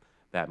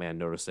Batman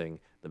noticing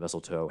the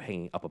mistletoe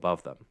hanging up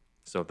above them.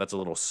 So that's a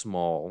little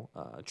small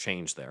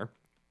change there.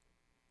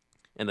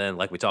 And then,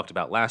 like we talked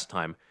about last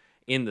time,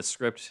 in the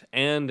script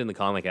and in the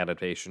comic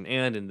adaptation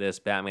and in this,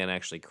 Batman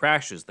actually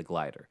crashes the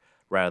glider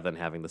rather than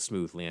having the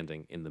smooth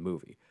landing in the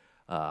movie.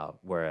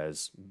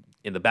 Whereas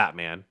in the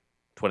Batman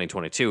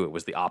 2022, it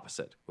was the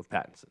opposite with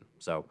Pattinson.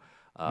 So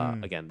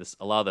again,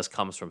 a lot of this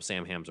comes from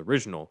Sam Hamm's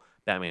original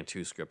Batman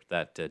 2 script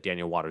that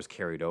Daniel Waters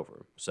carried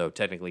over. So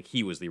technically,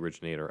 he was the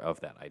originator of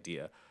that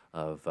idea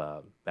of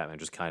Batman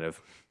just kind of,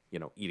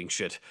 eating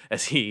shit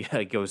as he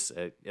as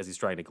he's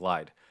trying to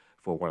glide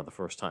for one of the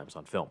first times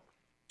on film.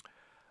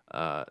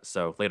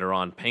 So later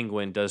on,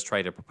 Penguin does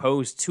try to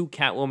propose to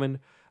Catwoman,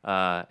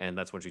 and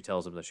that's when she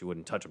tells him that she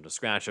wouldn't touch him to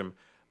scratch him.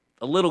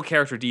 A little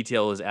character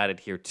detail is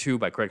added here, too,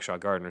 by Craig Shaw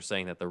Gardner,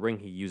 saying that the ring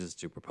he uses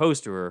to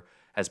propose to her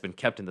has been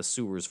kept in the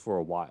sewers for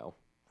a while,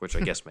 which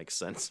I guess makes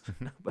sense,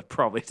 but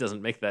probably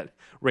doesn't make that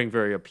ring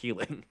very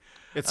appealing.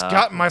 It's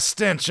got my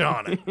stench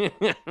on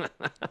it.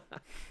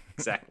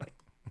 Exactly.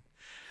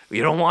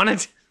 You don't want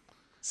it?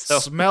 So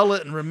smell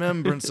it in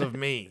remembrance of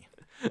me.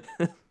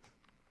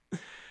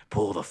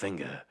 Pull the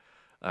finger.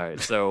 All right,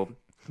 so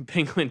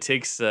Penguin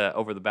takes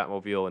over the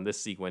Batmobile in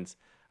this sequence.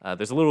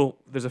 There's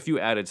a few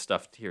added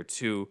stuff here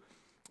too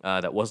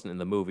that wasn't in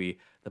the movie.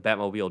 The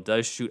Batmobile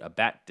does shoot a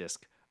bat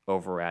disc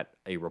over at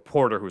a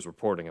reporter who's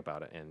reporting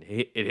about it, and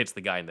it hits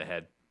the guy in the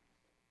head.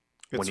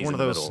 It's one of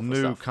those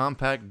new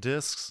compact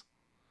discs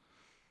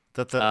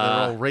that they're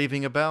all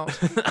raving about.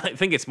 I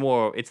think it's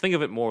more. Think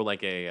of it more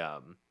like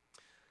a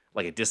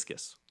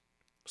discus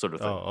sort of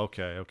thing. Oh,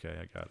 okay,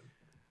 I got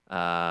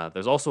it.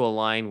 There's also a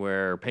line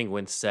where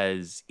Penguin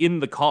says in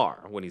the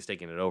car when he's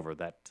taking it over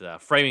that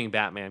framing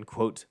Batman,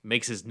 quote,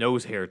 makes his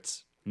nose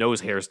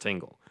hairs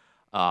tingle.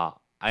 I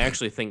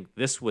actually think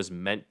this was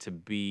meant to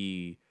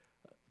be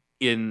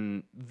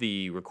in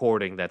the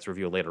recording that's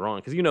revealed later on,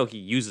 because he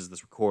uses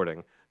this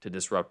recording to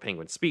disrupt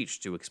Penguin's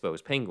speech to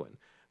expose Penguin.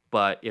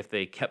 But if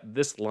they kept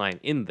this line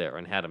in there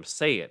and had him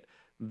say it,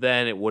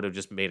 then it would have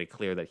just made it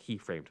clear that he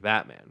framed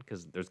Batman,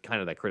 because there's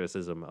kind of that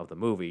criticism of the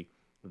movie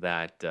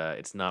that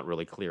it's not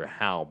really clear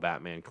how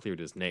Batman cleared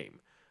his name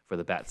for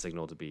the bat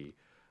signal to be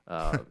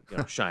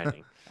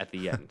shining at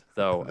the end.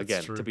 Though,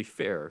 again, to be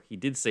fair, he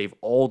did save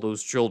all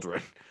those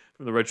children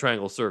from the Red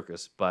Triangle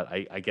Circus, but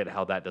I get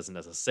how that doesn't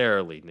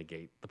necessarily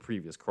negate the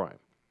previous crime.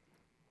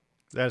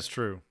 That's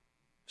true.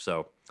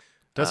 So,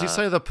 does he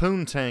say the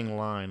poontang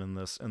line in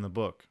the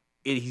book?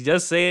 He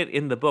does say it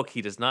in the book.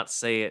 He does not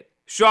say it.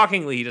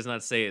 Shockingly, he does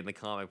not say it in the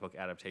comic book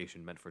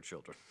adaptation meant for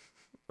children.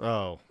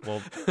 Oh,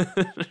 well,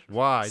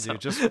 why, dude?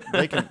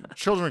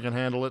 Children can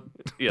handle it.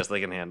 Yes,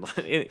 they can handle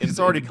it. He's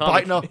already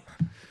biting up.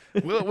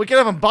 We can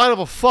have him bite up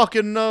a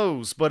fucking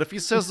nose, but if he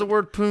says the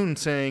word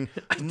poontang,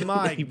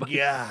 my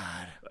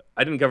God.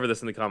 I didn't cover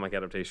this in the comic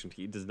adaptation.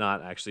 He does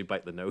not actually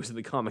bite the nose in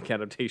the comic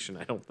adaptation,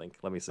 I don't think.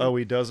 Let me see. Oh,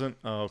 he doesn't?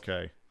 Oh,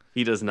 okay.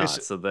 He does not,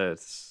 so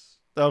that's...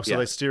 Oh, so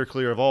they steer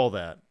clear of all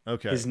that.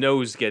 Okay. His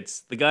nose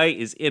the guy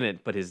is in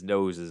it, but his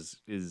nose is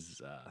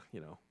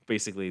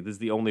basically, this is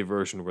the only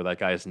version where that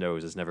guy's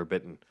nose is never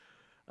bitten.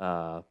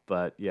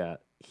 But yeah,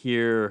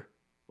 here,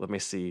 let me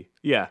see.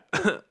 Yeah,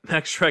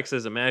 Max Shrek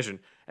says, imagine,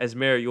 as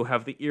mayor, you'll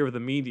have the ear of the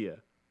media,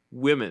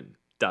 women, ...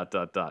 And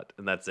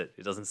that's it.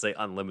 It doesn't say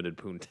unlimited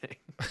poontang.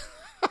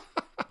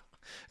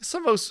 It's the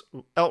most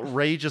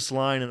outrageous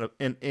line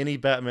in any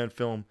Batman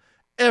film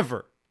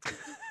ever.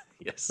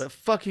 Yes. That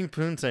fucking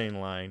poontang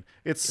line.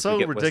 It's so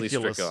ridiculous.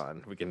 Wesley Strick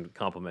on, we can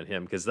compliment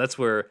him, because that's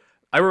where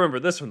I remember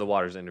this from the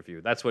Waters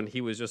interview. That's when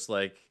he was just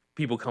like,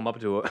 people come up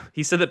to him.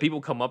 He said that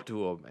people come up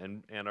to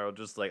him and are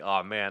just like,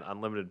 oh man,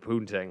 unlimited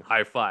poontang,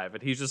 high five.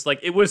 And he's just like,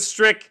 it was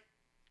Strick.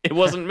 It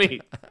wasn't me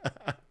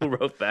who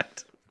wrote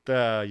that.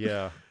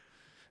 Yeah.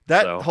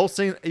 That whole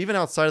scene, even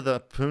outside of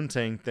the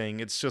poontang thing,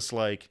 it's just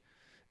like,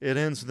 it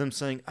ends with them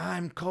saying,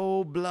 I'm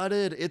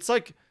cold-blooded. It's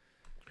like,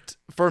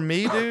 for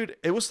me, dude,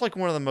 it was like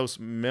one of the most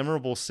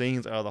memorable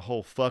scenes out of the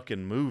whole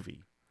fucking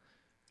movie.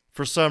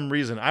 For some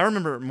reason. I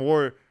remember it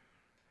more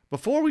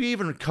before we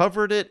even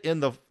covered it in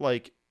the,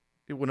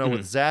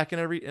 with Zach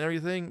and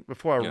everything,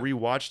 before I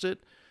rewatched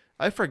it,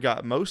 I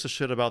forgot most of the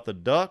shit about the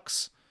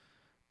ducks,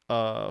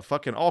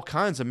 fucking all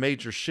kinds of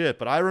major shit,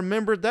 but I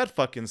remembered that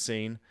fucking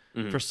scene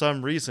for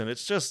some reason.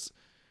 It's just,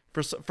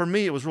 for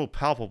me, it was real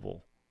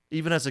palpable.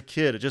 Even as a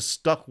kid, it just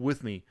stuck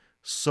with me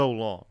so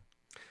long.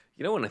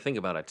 When I think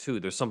about it, too,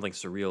 there's something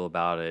surreal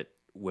about it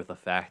with the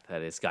fact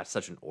that it's got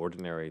such an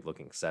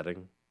ordinary-looking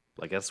setting.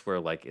 Like, that's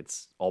where,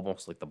 it's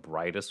almost like the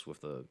brightest with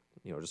the,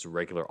 just a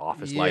regular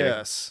office lighting.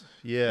 Yes.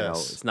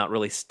 It's not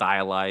really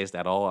stylized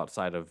at all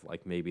outside of,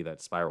 maybe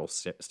that spiral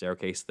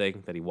staircase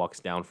thing that he walks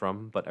down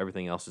from, but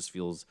everything else just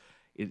feels...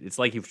 It's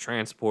like you've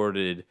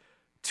transported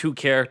two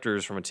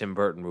characters from a Tim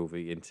Burton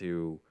movie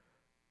into,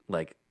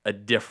 a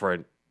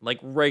different...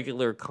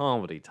 regular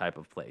comedy type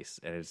of place,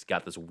 and it's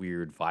got this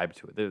weird vibe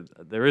to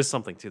it. There is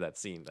something to that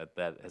scene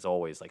that has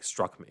always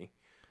struck me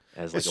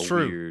as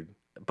weird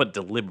but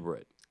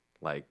deliberate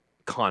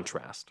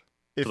contrast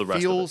to the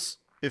rest of it.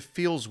 It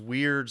feels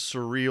weird,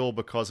 surreal,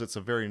 because it's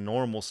a very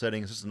normal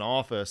setting. It's just an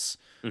office,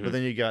 but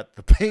then you got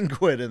the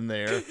Penguin in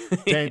there,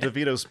 Danny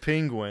DeVito's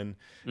Penguin,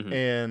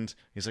 and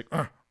he's like,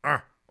 kind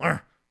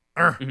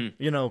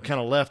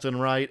of left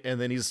and right, and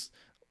then he's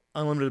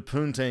unlimited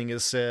poontang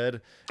is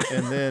said,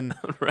 and then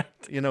right.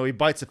 He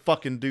bites a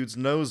fucking dude's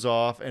nose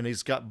off, and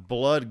he's got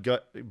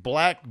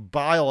black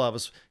bile of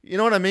us. You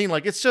know what I mean?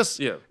 It's just,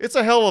 it's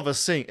a hell of a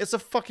scene. It's a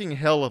fucking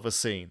hell of a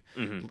scene.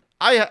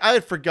 I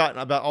had forgotten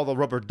about all the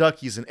rubber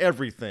duckies and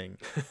everything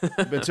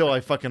until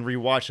I fucking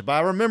rewatched it. But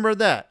I remember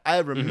that. I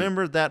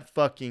remember that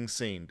fucking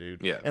scene,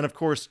 dude. Yeah. And of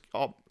course,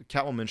 all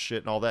Catwoman shit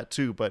and all that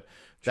too. But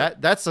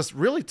that's just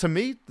really, to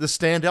me, the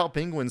standout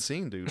Penguin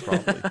scene, dude.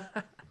 Probably.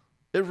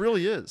 It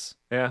really is.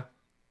 Yeah,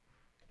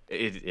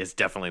 it's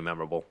definitely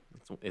memorable.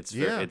 It's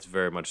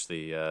very much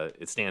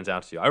it stands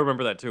out to you. I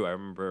remember that too. I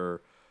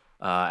remember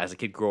as a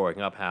kid growing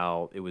up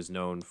how it was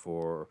known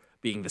for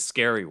being the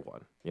scary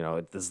one.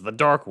 This is the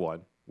dark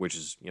one, which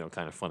is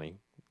kind of funny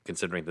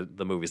considering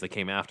the movies that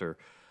came after,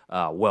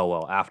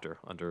 well after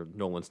under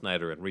Nolan,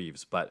 Snyder, and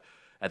Reeves. But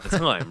at the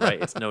time,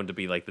 right, it's known to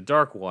be the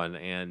dark one,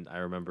 and I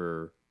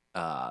remember.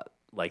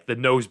 The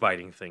nose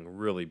biting thing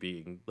really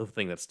being the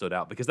thing that stood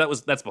out, because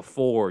that's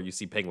before you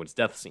see Penguin's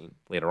death scene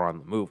later on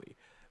in the movie,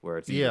 where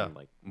it's even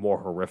more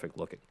horrific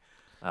looking,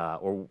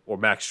 or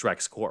Max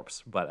Shrek's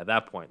corpse. But at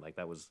that point,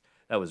 that was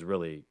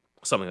really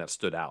something that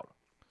stood out.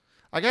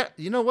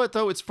 You know what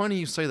though? It's funny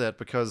you say that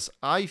because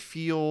I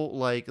feel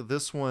like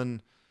this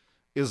one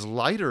is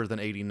lighter than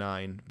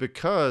 89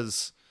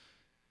 because,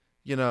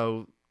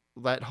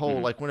 that whole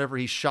like whenever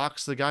he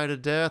shocks the guy to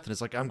death and it's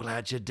like, I'm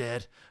glad you're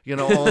dead,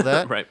 all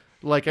that. Right.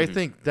 Like I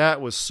think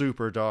that was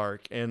super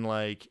dark and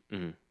like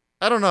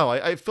I don't know.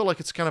 I feel like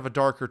it's kind of a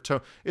darker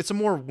tone. It's a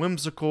more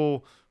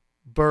whimsical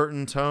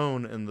Burton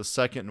tone in the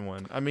second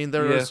one. I mean,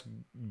 there is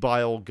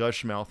bile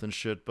gush mouth and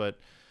shit, but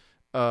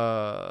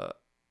I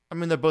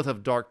mean, they both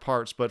have dark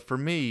parts. But for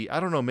me, I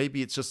don't know.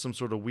 Maybe it's just some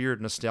sort of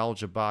weird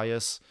nostalgia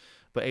bias.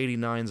 But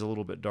 89's a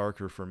little bit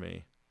darker for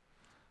me.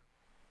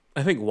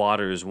 I think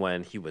Waters,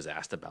 when he was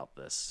asked about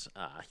this,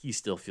 he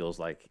still feels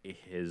like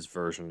his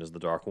version is the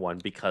dark one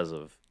because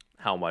of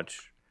how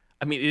much.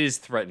 I mean, it is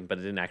threatened, but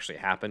it didn't actually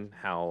happen.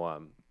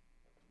 How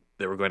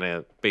they were going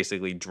to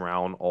basically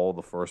drown all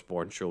the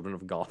firstborn children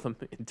of Gotham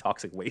in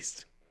toxic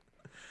waste.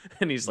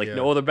 And he's like,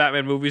 no other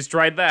Batman movies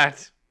tried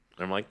that.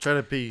 And I'm like, try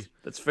to be.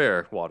 That's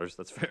fair, Waters.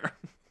 That's fair.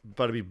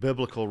 But to be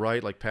biblical,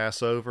 right? Like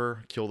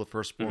Passover, kill the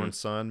firstborn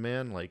son,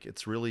 man. Like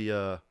it's really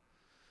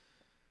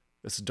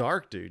it's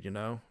dark, dude.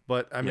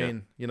 But I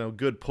mean,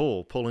 good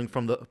pulling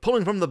from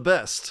the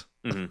best.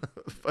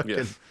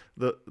 Fucking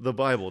the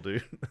Bible,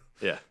 dude.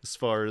 Yeah. As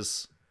far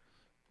as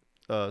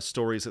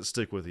stories that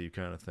stick with you,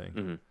 kind of thing.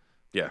 Mm-hmm.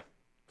 Yeah.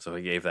 So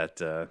he gave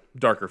that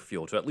darker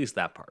feel to at least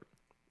that part,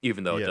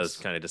 even though it does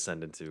kind of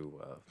descend into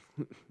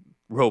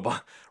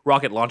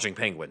rocket launching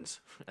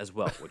penguins as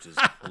well, which is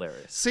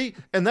hilarious. See,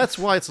 and that's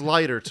why it's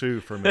lighter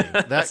too for me.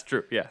 That's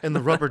true. Yeah. And the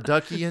rubber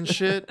ducky and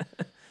shit.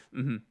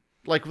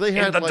 Like they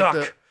had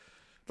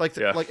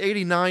like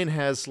 89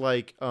 has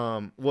like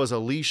was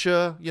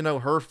Alicia,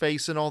 her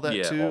face and all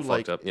that too. All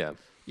like fucked up.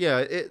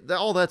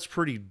 all that's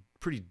pretty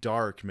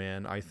dark,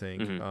 man. I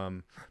think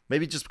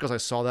maybe just because I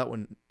saw that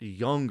one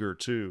younger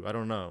too. I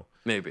don't know.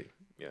 Maybe.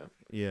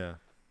 Yeah.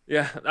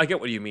 Yeah, I get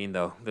what you mean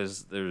though.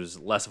 There's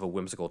less of a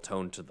whimsical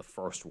tone to the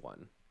first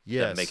one.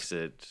 Yes. That makes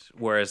it,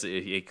 whereas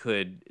it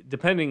could,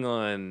 depending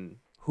on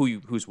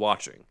who's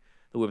watching,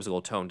 the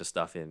whimsical tone to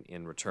stuff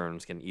in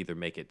Returns can either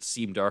make it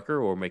seem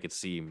darker or make it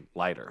seem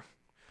lighter.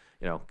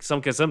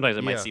 Because sometimes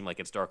it might seem like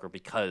it's darker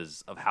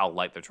because of how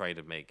light they're trying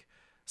to make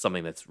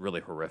something that's really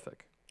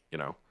horrific.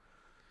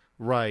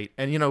 Right,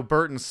 and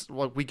Burton's.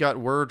 Like we got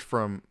word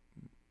from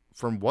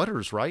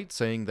Waters, right,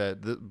 saying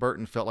that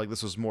Burton felt like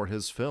this was more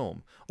his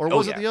film, or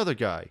was it the other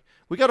guy?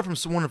 We got it from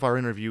one of our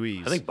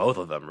interviewees. I think both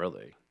of them,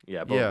 really.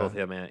 Yeah, both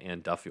him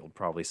and Duffield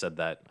probably said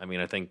that. I mean,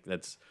 I think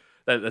that's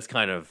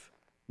kind of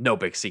no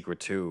big secret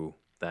too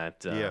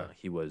that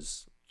he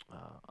was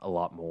a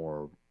lot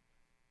more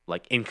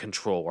like in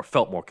control or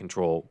felt more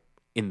control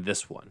in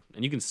this one,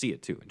 and you can see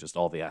it too in just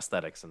all the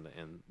aesthetics and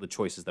the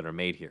choices that are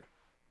made here.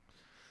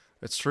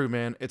 It's true,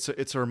 man. It's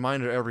a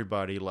reminder to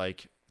everybody.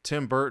 Like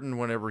Tim Burton,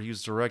 whenever he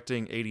was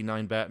directing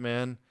 89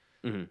 Batman,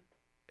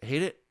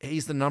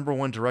 he's the number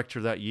one director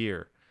that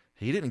year.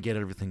 He didn't get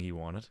everything he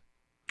wanted.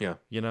 Yeah.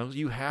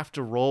 You have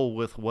to roll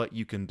with what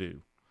you can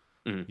do.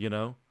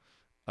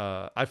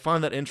 I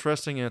find that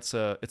interesting. It's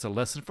a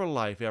lesson for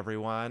life,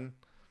 everyone.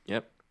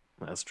 Yep,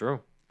 that's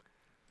true.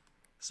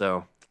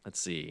 So let's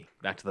see.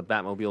 Back to the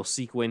Batmobile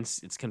sequence.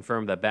 It's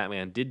confirmed that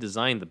Batman did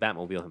design the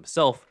Batmobile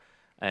himself,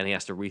 and he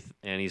has to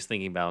he's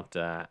thinking about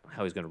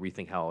how he's going to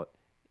rethink how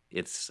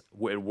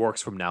it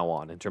works from now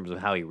on in terms of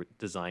how he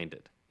designed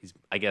it. He's,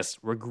 I guess,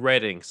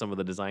 regretting some of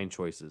the design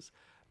choices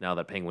now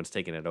that Penguin's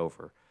taken it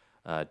over,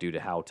 due to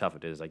how tough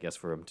it is, I guess,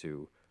 for him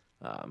to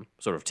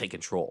sort of take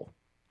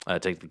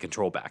the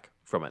control back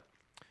from it.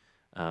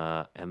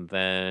 And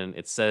then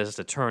it says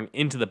to turn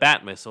into the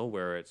Bat Missile,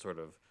 where it sort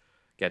of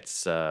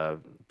gets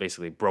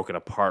basically broken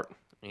apart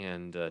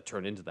and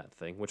turned into that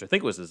thing, which I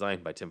think was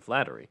designed by Tim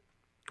Flattery,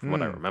 from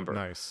what I remember.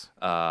 Nice.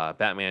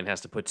 Batman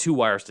has to put two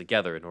wires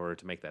together in order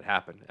to make that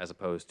happen, as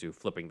opposed to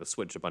flipping the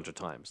switch a bunch of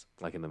times,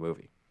 like in the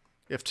movie.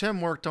 If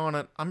Tim worked on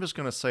it, I'm just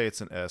going to say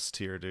it's an S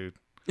tier, dude.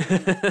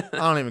 I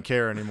don't even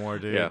care anymore,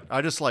 dude. Yeah.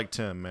 I just like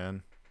Tim,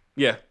 man.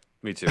 Yeah,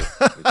 me too.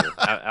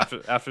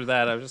 After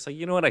that, I was just like,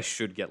 you know what? I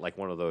should get like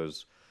one of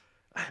those.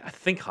 I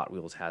think Hot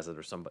Wheels has it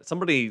or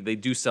somebody. They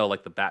do sell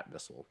like the Bat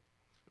Missile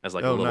as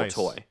like a little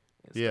toy.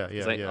 Yeah.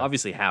 They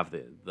obviously have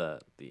the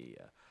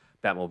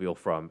Batmobile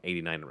from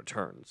 89 and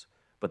Returns,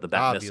 but the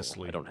Bat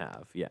Missile I don't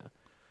have. Yeah,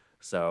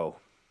 so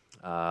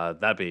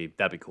that'd be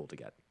cool to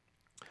get.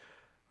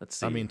 Let's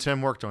see. I mean,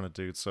 Tim worked on it,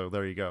 dude. So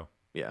there you go.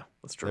 Yeah,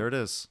 that's true. There it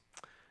is.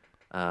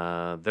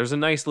 There's a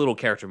nice little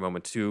character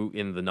moment too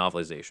in the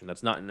novelization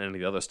that's not in any of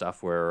the other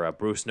stuff, where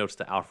Bruce notes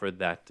to Alfred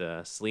that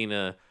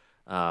Selina,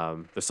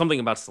 there's something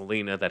about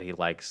Selina that he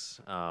likes,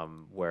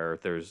 where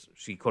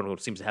she quote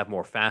unquote seems to have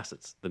more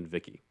facets than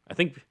Vicky. I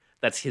think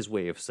that's his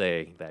way of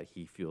saying that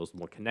he feels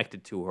more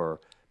connected to her,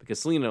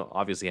 because Selina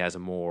obviously has a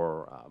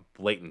more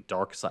blatant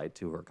dark side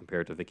to her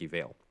compared to Vicky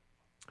Vale.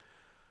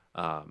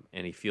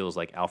 And he feels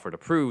like Alfred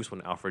approves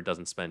when Alfred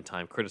doesn't spend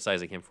time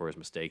criticizing him for his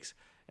mistakes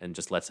and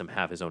just lets him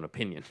have his own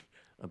opinion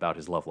about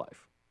his love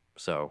life.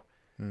 So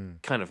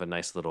kind of a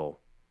nice little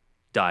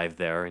dive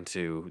there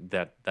into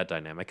that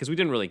dynamic, because we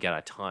didn't really get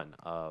a ton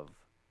of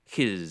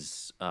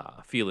his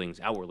feelings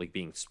outwardly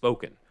being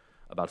spoken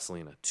about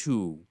Selena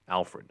to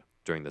Alfred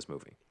during this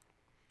movie.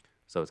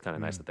 So it's kind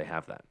of nice that they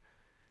have that.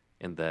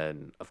 And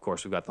then, of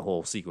course, we've got the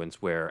whole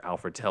sequence where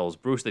Alfred tells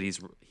Bruce that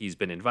he's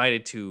been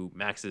invited to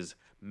Max's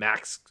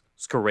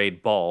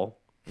masquerade ball.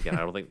 Again, I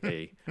don't think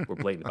they were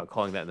blatant about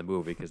calling that in the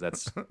movie because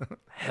that's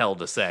hell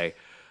to say.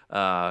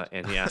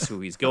 And he asks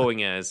who he's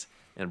going as,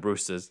 and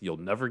Bruce says, "You'll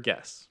never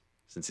guess,"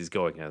 since he's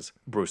going as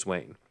Bruce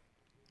Wayne.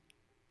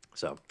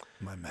 So,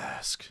 my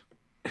mask.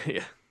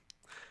 Yeah.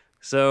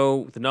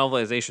 So the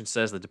novelization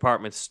says the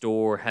department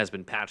store has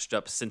been patched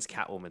up since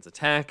Catwoman's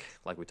attack,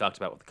 like we talked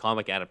about with the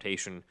comic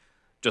adaptation.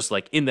 Just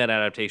like in that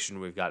adaptation,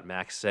 we've got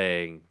Max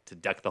saying to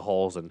deck the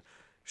halls and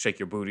shake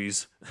your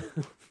booties.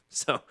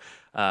 So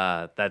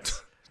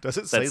that's... Does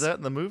it say that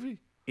in the movie?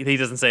 He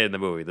doesn't say it in the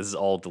movie. This is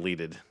all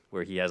deleted,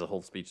 where he has a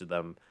whole speech to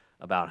them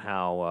about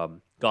how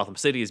Gotham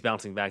City is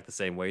bouncing back the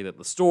same way that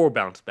the store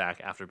bounced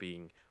back after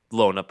being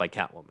blown up by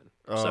Catwoman.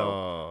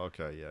 Oh,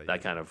 okay, yeah.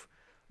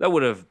 That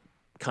would have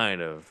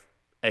kind of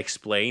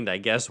explained, I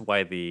guess,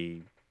 why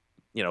the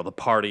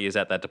party is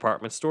at that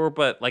department store.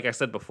 But like I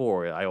said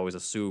before, I always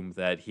assumed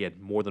that he had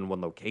more than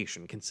one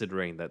location,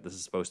 considering that this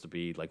is supposed to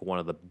be like one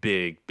of the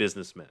big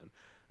businessmen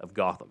of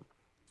Gotham.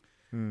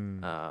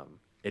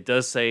 It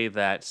does say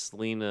that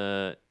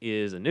Selena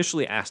is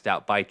initially asked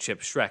out by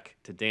Chip Shrek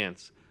to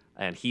dance,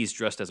 and he's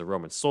dressed as a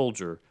Roman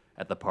soldier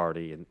at the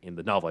party in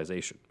the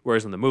novelization.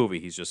 Whereas in the movie,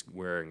 he's just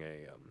wearing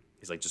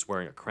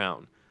a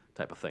crown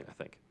type of thing, I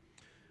think.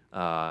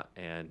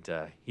 And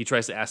he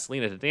tries to ask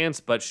Selena to dance,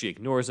 but she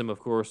ignores him, of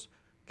course,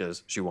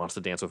 because she wants to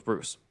dance with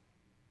Bruce.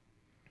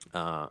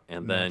 And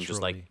then Naturally.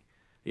 just like,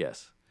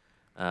 yes.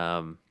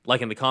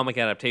 Like in the comic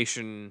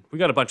adaptation, we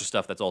got a bunch of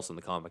stuff that's also in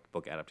the comic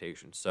book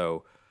adaptation.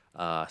 So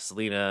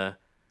Selena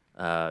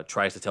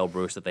tries to tell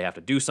Bruce that they have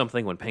to do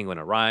something when Penguin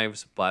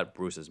arrives, but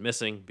Bruce is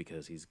missing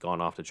because he's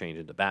gone off to change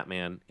into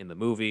Batman. In the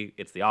movie,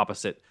 it's the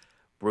opposite.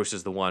 Bruce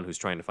is the one who's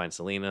trying to find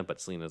Selena, but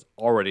Selena's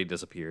already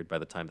disappeared by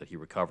the time that he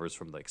recovers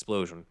from the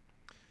explosion.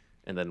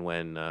 And then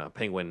when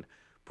Penguin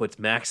puts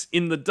Max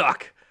in the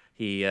duck,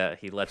 he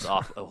lets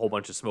off a whole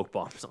bunch of smoke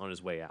bombs on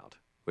his way out,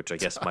 which I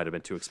guess might have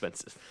been too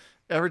expensive.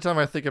 Every time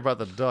I think about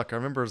the duck, I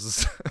remember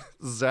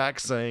Zach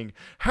saying,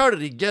 "How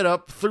did he get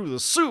up through the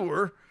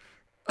sewer?"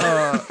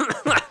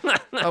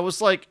 I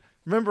was like,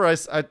 remember I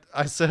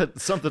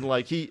said something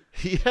like he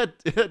has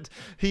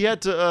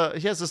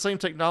the same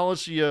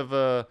technology of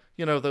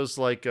those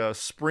like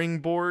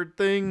springboard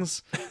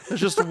things.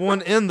 There's just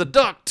one in the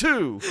duck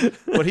too.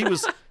 But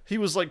he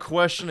was like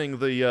questioning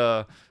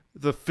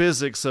the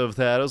physics of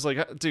that. I was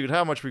like, dude,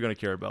 how much are we gonna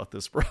care about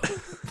this, bro?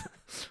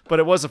 But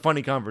it was a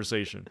funny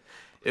conversation.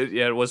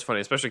 It was funny,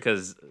 especially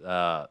because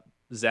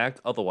Zach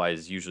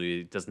otherwise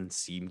usually doesn't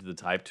seem the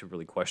type to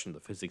really question the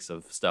physics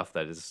of stuff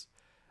that is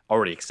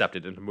already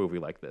accepted in a movie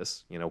like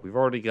this. We've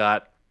already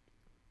got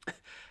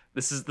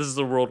this is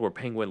a world where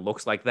Penguin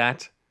looks like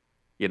that.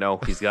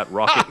 He's got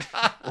rocket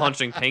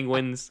launching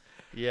penguins,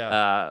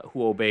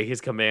 who obey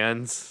his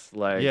commands.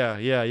 Like,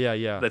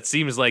 yeah. That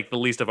seems like the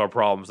least of our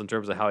problems in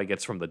terms of how he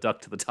gets from the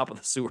duck to the top of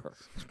the sewer.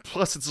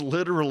 Plus, it's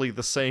literally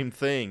the same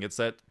thing. It's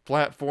that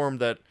platform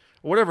that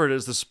whatever it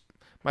is. This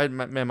my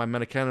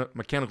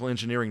mechanical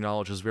engineering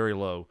knowledge is very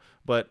low,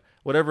 but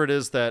whatever it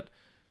is, that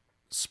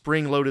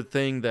spring-loaded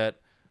thing that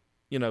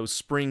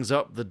springs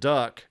up the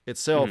duck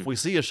itself. We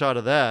see a shot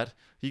of that.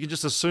 You can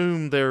just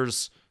assume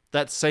there's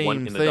that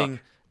same thing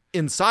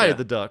inside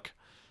the duck.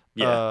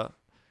 Yeah.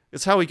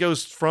 It's how he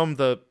goes from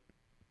the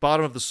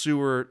bottom of the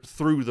sewer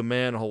through the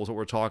manhole is what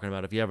we're talking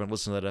about. If you haven't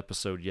listened to that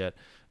episode yet,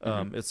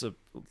 it's a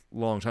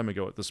long time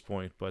ago at this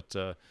point, but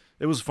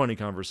it was a funny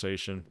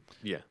conversation.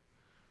 Yeah.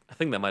 I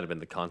think that might have been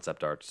the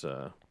concept art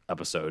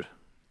episode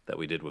that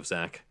we did with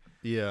Zach.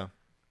 Yeah.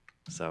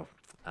 So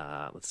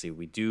let's see.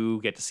 We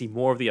do get to see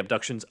more of the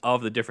abductions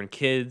of the different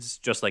kids,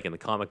 just like in the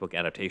comic book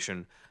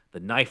adaptation. The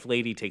knife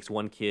lady takes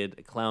one kid.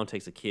 A clown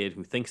takes a kid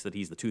who thinks that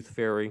he's the Tooth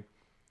Fairy.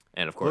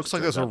 And of course, looks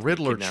like there's a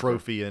Riddler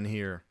trophy in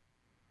here.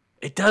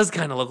 It does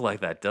kind of look like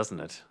that, doesn't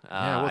it?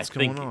 What's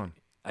going on?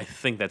 I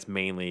think that's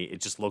mainly, it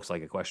just looks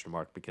like a question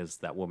mark because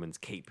that woman's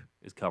cape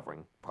is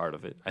covering part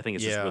of it. I think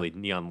it's just really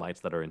neon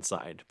lights that are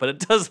inside. But it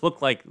does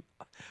look like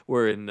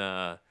we're in,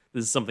 this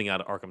is something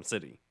out of Arkham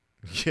City.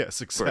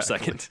 Yes, exactly. For a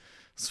second.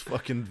 It's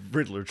fucking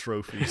Riddler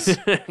trophies.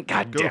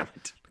 God damn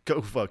it.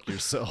 Go fuck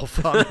yourself.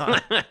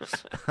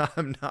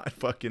 I'm not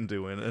fucking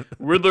doing it.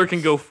 Riddler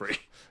can go free.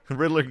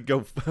 Riddler can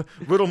go,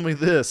 riddle me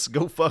this.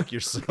 Go fuck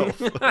yourself.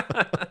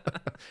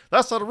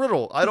 That's not a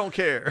riddle. I don't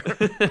care.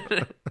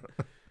 I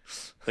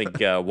think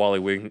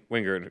Wally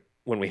Wingard,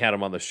 when we had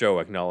him on the show,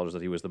 acknowledged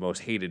that he was the most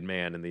hated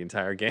man in the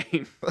entire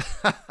game.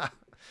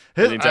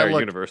 The entire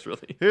universe,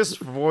 really. His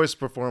voice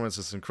performance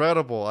is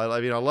incredible. I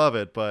love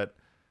it, but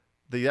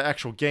the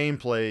actual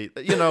gameplay,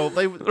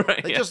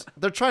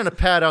 they're trying to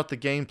pad out the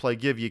gameplay,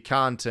 give you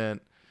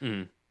content.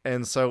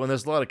 And so when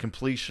there's a lot of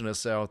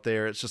completionists out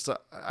there, it's just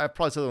I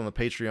probably said that on the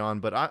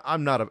Patreon, but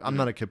I'm not a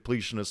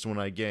completionist when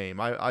I game.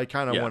 I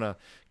kind of want to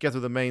get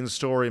through the main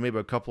story, maybe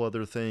a couple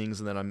other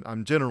things, and then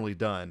I'm generally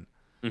done.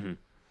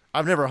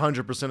 I've never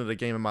 100%ed a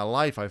game in my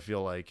life, I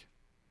feel like.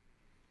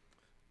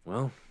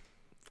 Well,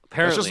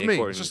 apparently,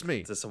 it's just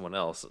me. To someone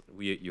else,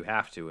 you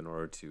have to in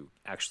order to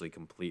actually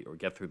complete or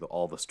get through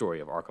all the story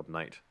of Arkham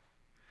Knight.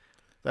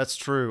 That's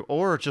true.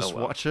 Or just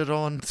watch it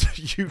on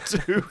YouTube.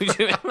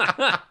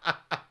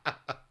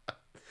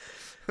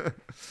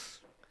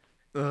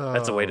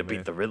 That's a way to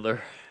beat the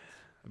Riddler.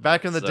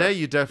 Back in the day,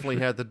 you definitely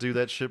had to do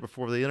that shit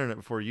before the internet,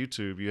 before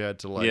YouTube. You had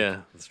to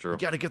yeah, that's true. You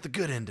got to get the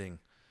good ending.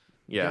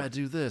 Yeah. You got to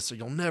do this or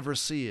you'll never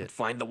see it.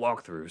 Find the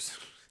walkthroughs.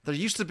 There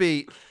used to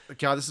be,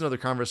 God, this is another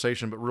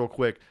conversation, but real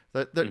quick.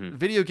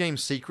 Video game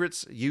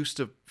secrets used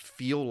to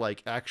feel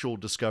like actual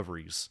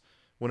discoveries.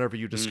 Whenever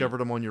you discovered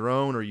them on your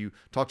own or you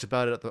talked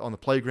about it on the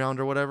playground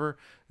or whatever.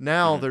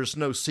 Now there's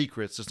no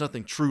secrets. There's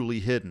nothing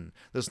truly hidden.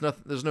 There's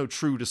no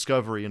true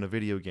discovery in a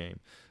video game.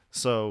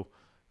 So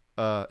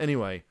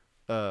anyway,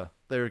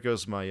 there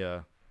goes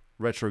my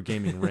retro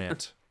gaming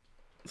rant.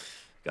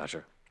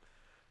 Gotcha.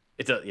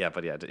 It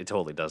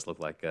totally does look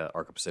like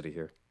Arkham City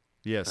here.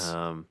 Yes.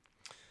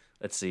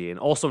 Let's see. And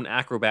also an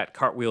acrobat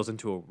cartwheels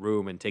into a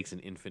room and takes an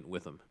infant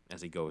with him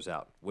as he goes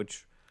out,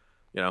 which...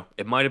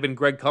 it might have been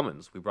Greg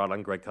Cummins. We brought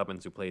on Greg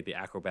Cummins, who played the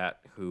acrobat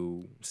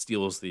who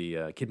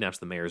kidnaps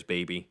the mayor's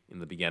baby in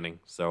the beginning.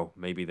 So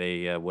maybe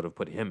they would have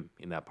put him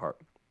in that part.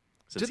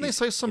 Didn't they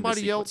say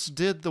somebody else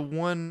did the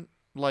one,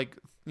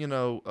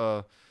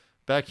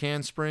 back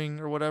handspring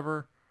or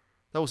whatever?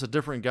 That was a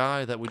different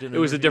guy that we didn't. It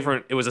was a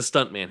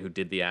stuntman who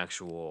did the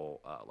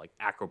actual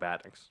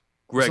acrobatics.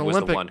 Greg was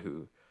the one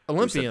who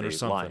Olympian or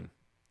something. Line.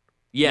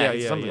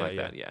 Yeah, something like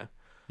that.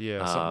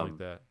 Yeah, something like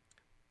that.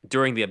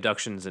 During the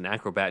abductions, an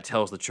acrobat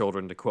tells the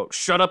children to, quote,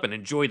 shut up and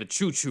enjoy the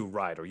choo-choo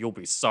ride or you'll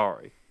be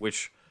sorry,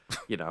 which,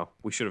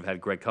 we should have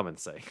had Greg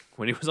Cummins say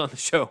when he was on the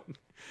show.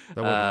 That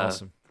would be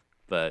awesome.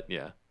 But,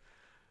 yeah.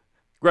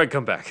 Greg,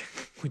 come back.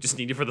 We just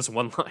need you for this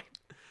one line.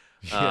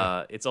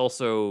 Yeah. It's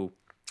also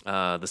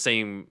the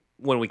same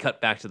when we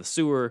cut back to the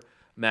sewer.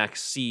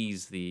 Max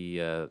sees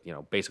the,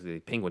 basically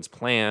Penguin's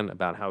plan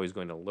about how he's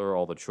going to lure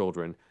all the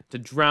children to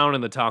drown in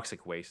the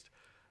toxic waste.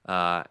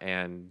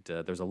 And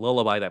there's a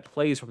lullaby that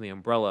plays from the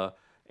umbrella,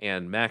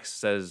 and Max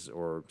says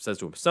to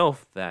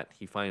himself that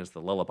he finds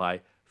the lullaby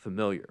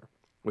familiar,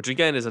 which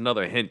again is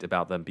another hint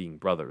about them being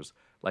brothers,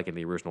 like in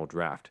the original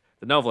draft.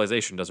 The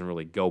novelization doesn't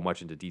really go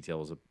much into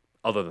details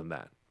other than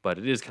that, but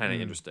it is kind of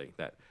interesting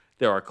that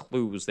there are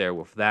clues there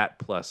with that,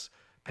 plus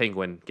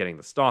Penguin getting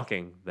the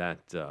stalking that,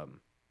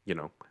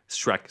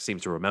 Shrek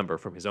seems to remember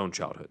from his own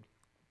childhood.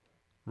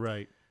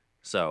 Right.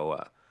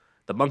 So,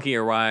 the monkey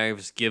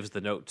arrives, gives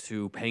the note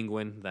to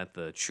Penguin that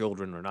the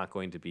children are not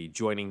going to be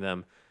joining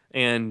them,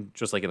 and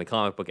just like in the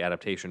comic book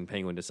adaptation,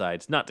 Penguin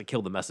decides not to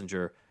kill the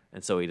messenger,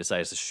 and so he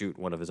decides to shoot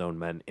one of his own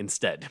men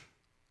instead,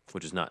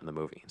 which is not in the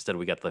movie. Instead,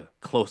 we get the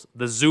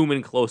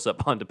zoom-in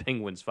close-up onto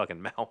Penguin's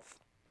fucking mouth.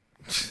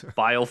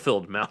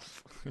 Bile-filled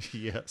mouth.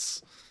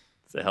 Yes.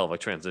 It's a hell of a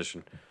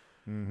transition.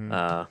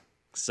 Mm-hmm.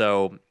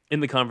 So, in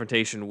the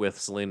confrontation with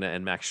Selina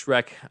and Max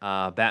Schreck,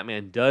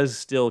 Batman does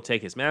still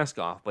take his mask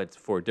off, but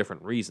for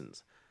different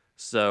reasons.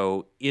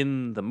 So,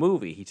 in the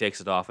movie, he takes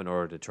it off in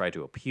order to try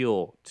to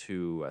appeal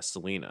to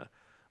Selina,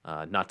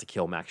 not to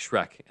kill Max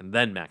Schreck, and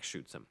then Max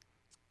shoots him.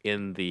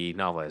 In the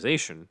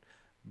novelization,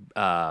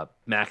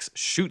 Max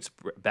shoots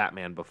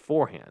Batman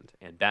beforehand,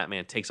 and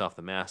Batman takes off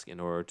the mask in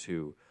order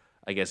to,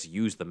 I guess,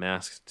 use the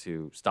mask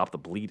to stop the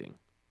bleeding.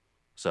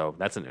 So,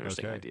 that's an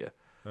interesting idea.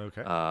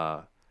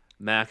 Okay.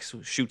 Max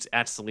shoots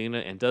at Selina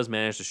and does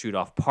manage to shoot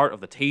off part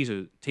of the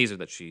taser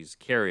that she's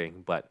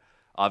carrying, but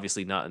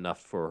obviously not enough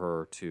for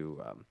her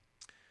to,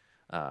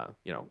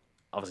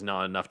 obviously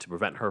not enough to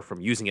prevent her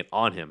from using it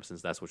on him,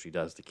 since that's what she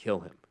does to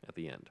kill him at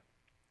the end.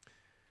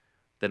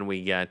 Then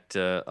we get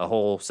a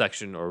whole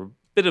section or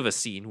bit of a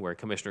scene where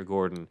Commissioner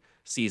Gordon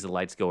sees the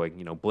lights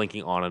going,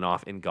 blinking on and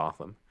off in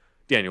Gotham.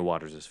 Daniel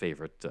Waters'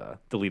 favorite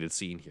deleted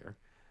scene here,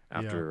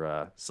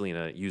 after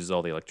Selina uses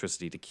all the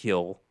electricity to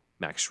kill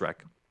Max Schreck.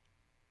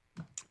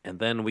 And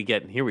then we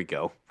get, here we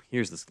go.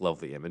 Here's this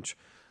lovely image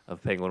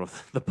of Penguin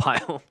with the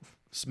pile.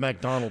 It's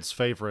McDonald's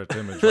favorite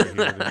image right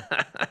here, dude.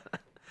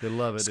 They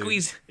love it,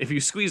 If you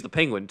squeeze the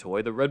Penguin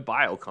toy, the red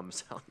bile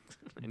comes out.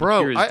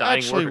 Bro, I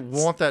actually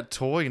want that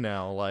toy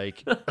now.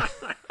 Like,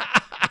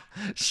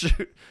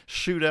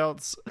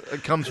 shootouts.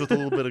 It comes with a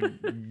little bit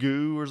of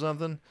goo or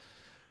something.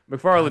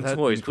 McFarlane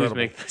Toys, please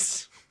make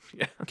this.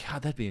 Yeah.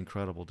 God, that'd be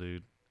incredible,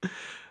 dude.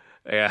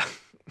 Yeah.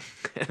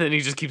 And then he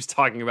just keeps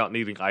talking about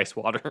needing ice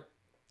water.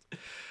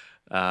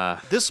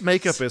 This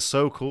makeup is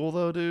so cool,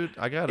 though, dude.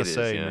 I gotta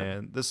say,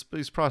 man,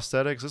 these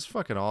prosthetics is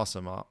fucking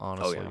awesome.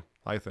 Honestly,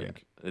 I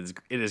think it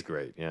is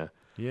great. Yeah,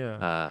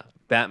 yeah.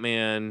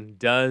 Batman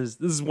does.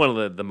 This is one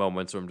of the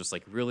moments where I'm just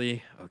like,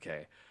 really,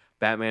 okay.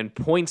 Batman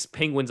points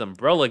Penguin's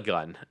umbrella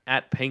gun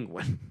at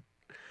Penguin.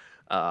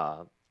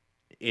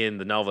 In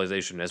the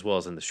novelization as well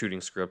as in the shooting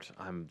script,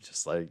 I'm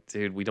just like,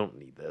 dude, we don't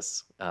need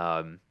this.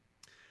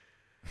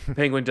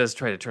 Penguin does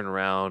try to turn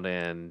around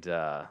and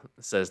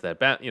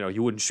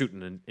you wouldn't shoot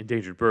an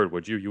endangered bird,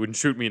 would you? You wouldn't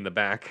shoot me in the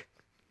back,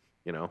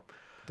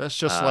 That That's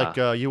just like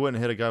you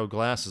wouldn't hit a guy with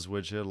glasses,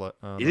 would you?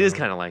 It is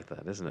kind of like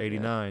that, isn't it?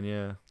 89,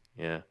 yeah.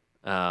 Yeah.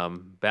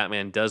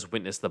 Batman does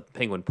witness the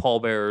Penguin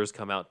pallbearers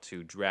come out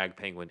to drag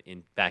Penguin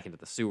back into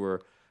the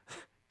sewer.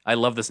 I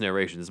love this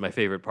narration. This is my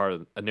favorite part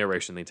of a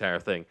narration, the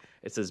entire thing.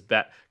 It says,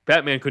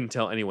 Batman couldn't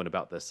tell anyone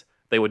about this.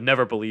 They would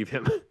never believe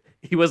him.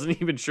 He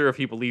wasn't even sure if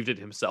he believed it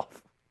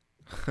himself.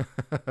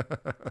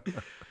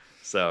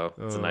 So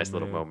it's a nice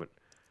little moment.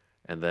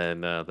 And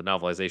then the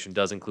novelization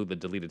does include the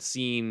deleted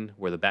scene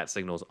where the bat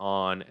signal's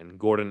on, and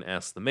Gordon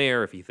asks the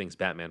mayor if he thinks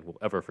Batman will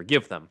ever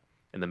forgive them.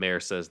 And the mayor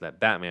says that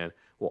Batman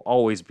will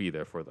always be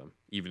there for them,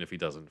 even if he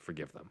doesn't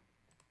forgive them.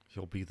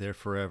 He'll be there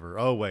forever.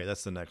 Oh, wait,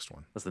 that's the next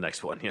one. That's the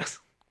next one, yes.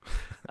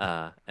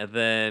 And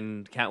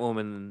then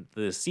Catwoman,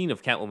 the scene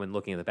of Catwoman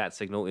looking at the bat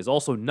signal is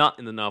also not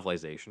in the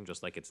novelization,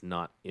 just like it's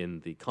not in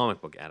the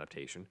comic book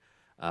adaptation.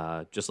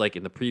 Just like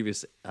in the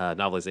previous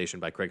novelization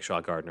by Craig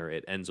Shaw Gardner,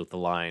 it ends with the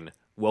line,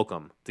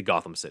 "Welcome to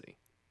Gotham City."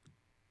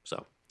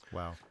 So,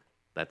 wow,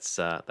 that's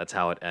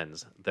how it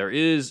ends. There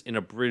is an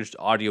abridged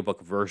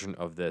audiobook version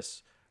of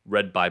this,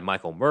 read by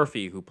Michael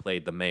Murphy, who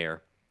played the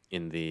mayor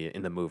in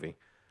the movie.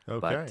 Okay.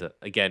 But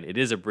again, it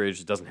is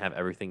abridged. It doesn't have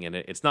everything in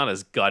it. It's not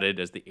as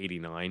gutted as the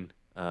 89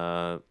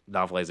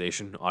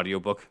 novelization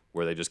audiobook,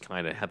 where they just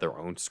kind of had their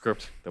own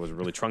script that was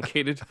really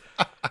truncated.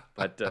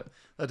 But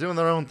they're doing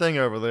their own thing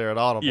over there at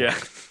Audible. Yeah.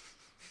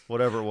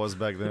 Whatever it was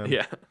back then.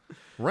 Yeah.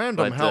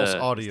 Random House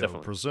Audio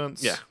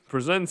presents. Yeah,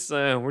 presents.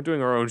 We're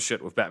doing our own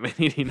shit with Batman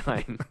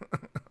 89.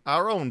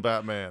 Our own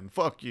Batman.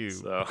 Fuck you.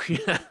 So,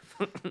 yeah.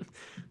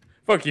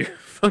 Fuck you.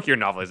 Fuck your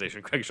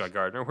novelization, Craig Shaw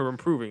Gardner. We're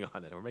improving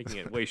on it. We're making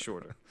it way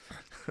shorter.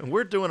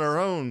 We're doing our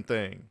own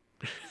thing.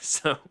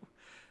 So,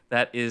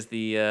 that is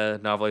the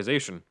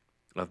novelization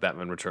of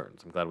Batman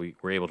Returns. I'm glad we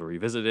were able to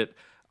revisit it.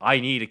 I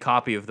need a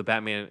copy of the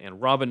Batman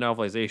and Robin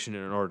novelization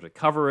in order to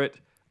cover it.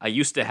 I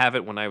used to have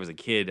it when I was a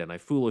kid, and I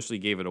foolishly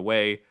gave it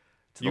away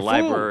to the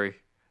library.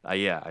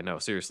 Yeah, I know,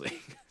 seriously.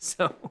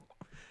 So,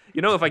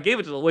 if I gave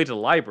it away to the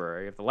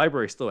library, if the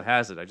library still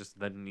has it, I just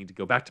then need to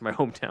go back to my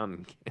hometown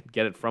and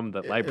get it from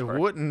the library. It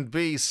wouldn't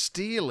be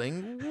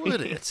stealing,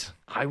 would it?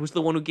 I was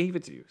the one who gave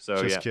it to you.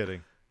 So just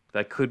kidding.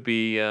 That could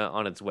be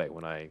on its way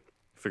when I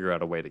figure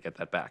out a way to get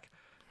that back.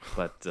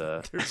 But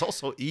there's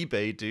also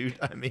eBay, dude.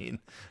 I mean,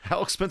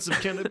 how expensive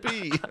can it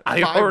be?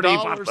 I already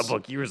bought the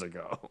book years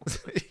ago.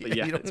 But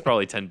yeah, it's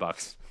probably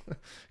 $10.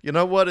 You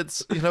know what?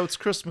 It's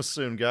Christmas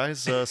soon, guys.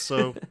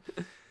 So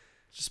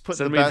just put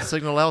the bat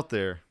signal out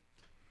there.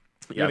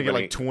 You're gonna get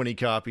like 20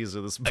 copies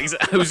of this book.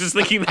 I was just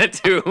thinking that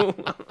too.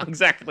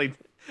 Exactly.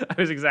 I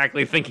was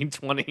exactly thinking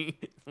 20.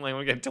 I'm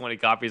gonna get 20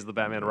 copies of the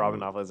Batman and Robin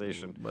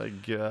novelization. My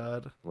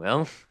God.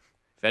 Well,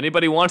 if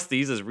anybody wants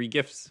these as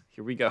re-gifts,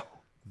 here we go.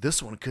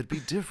 This one could be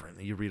different.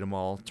 You read them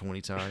all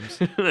 20 times,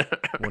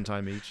 one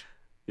time each.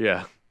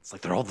 Yeah. It's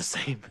like they're all the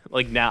same.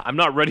 Like now, I'm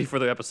not ready for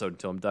the episode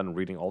until I'm done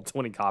reading all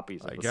 20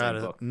 copies of the same book. I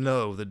gotta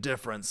know the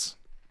difference.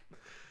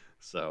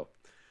 So,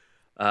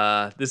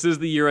 this is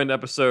the year-end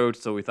episode,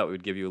 so we thought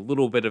we'd give you a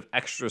little bit of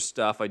extra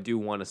stuff. I do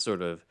want to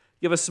sort of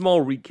give a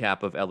small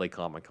recap of LA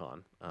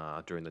Comic-Con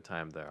during the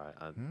time there.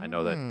 I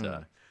know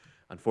that,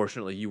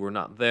 unfortunately, you were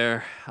not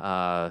there,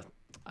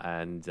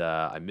 and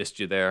I missed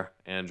you there,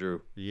 Andrew.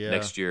 Yeah.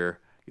 Next year,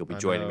 you'll be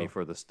joining me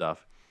for this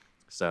stuff.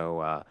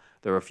 So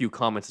there are a few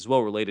comments as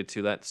well related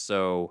to that,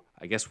 so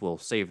I guess we'll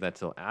save that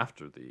till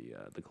after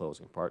the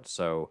closing part.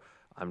 So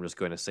I'm just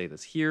going to say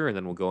this here, and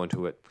then we'll go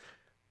into it.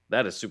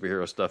 That is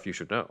superhero stuff you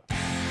should know.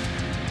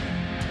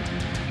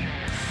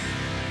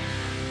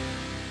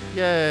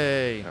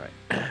 Yay! All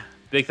right.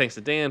 Big thanks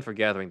to Dan for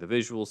gathering the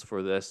visuals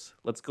for this.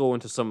 Let's go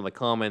into some of the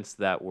comments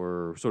that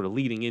were sort of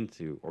leading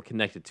into or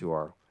connected to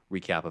our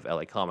recap of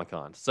LA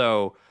Comic-Con.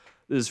 So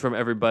this is from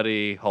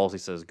everybody. Halsey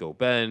says, "Go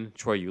Ben."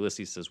 Troy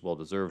Ulysses says, "Well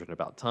deserved and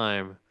about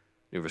time."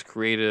 Nuvers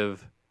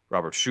Creative.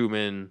 Robert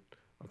Schumann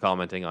are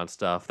commenting on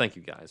stuff. Thank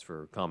you guys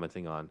for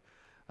commenting on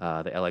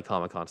the LA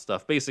Comic-Con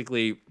stuff.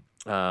 Basically,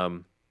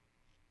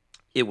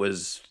 it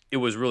was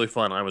really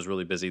fun. I was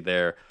really busy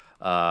there.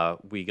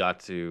 We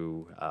got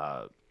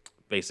to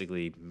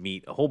basically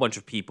meet a whole bunch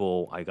of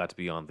people. I got to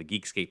be on the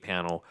Geekscape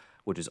panel,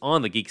 which is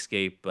on the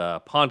Geekscape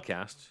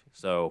podcast.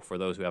 So for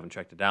those who haven't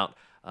checked it out,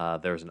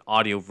 there's an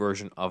audio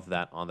version of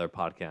that on their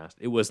podcast.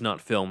 It was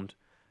not filmed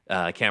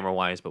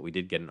camera-wise, but we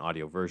did get an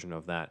audio version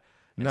of that.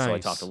 And nice. So I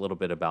talked a little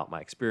bit about my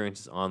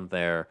experiences on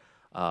there.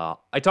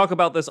 I talk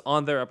about this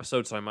on their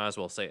episode, so I might as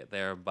well say it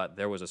there, but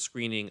there was a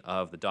screening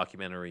of the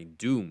documentary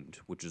Doomed,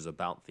 which is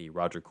about the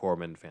Roger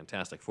Corman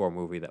Fantastic Four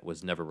movie that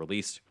was never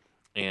released.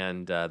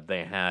 And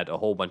they had a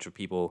whole bunch of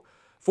people,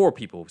 4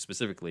 people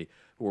specifically,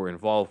 who were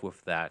involved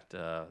with that.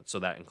 So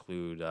that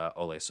include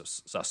Ole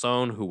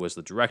Sasson, who was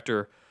the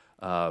director,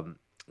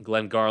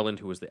 Glenn Garland,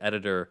 who was the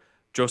editor,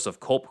 Joseph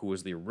Culp, who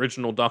was the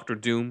original Doctor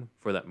Doom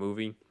for that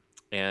movie,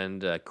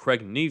 and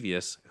Craig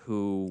Nevius,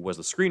 who was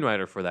the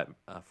screenwriter for that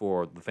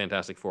for the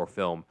Fantastic Four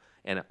film,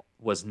 and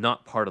was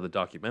not part of the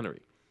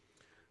documentary.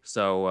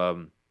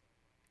 So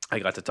I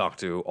got to talk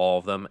to all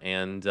of them,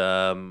 and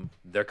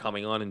they're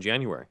coming on in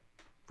January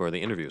for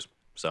the interviews.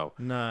 So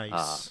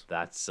nice.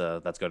 That's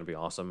going to be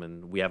awesome.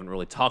 And we haven't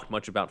really talked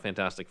much about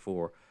Fantastic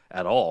Four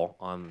at all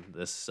on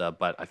this,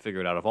 but I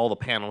figured out of all the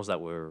panels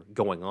that were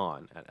going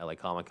on at LA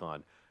Comic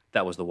Con,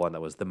 that was the one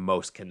that was the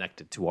most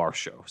connected to our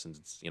show,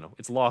 since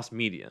it's lost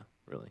media,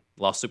 really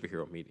lost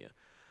superhero media,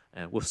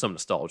 and with some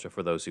nostalgia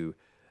for those who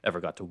ever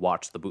got to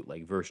watch the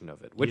bootleg version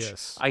of it, which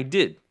I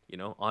did,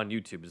 on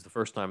YouTube. It's the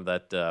first time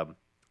that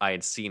I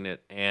had seen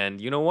it, and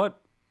you know what?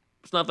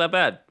 It's not that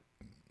bad.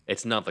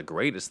 It's not the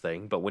greatest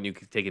thing, but when you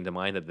take into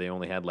mind that they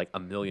only had like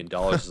 $1 million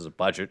as a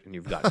budget, and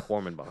you've got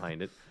Corman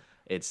behind it,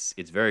 it's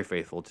very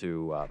faithful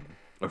to,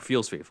 or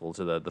feels faithful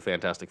to the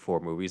Fantastic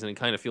Four movies, and it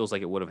kind of feels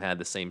like it would have had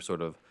the same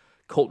sort of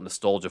cult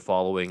nostalgia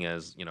following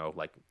as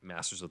like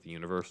Masters of the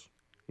Universe,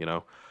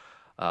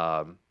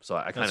 So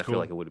I kind of feel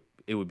like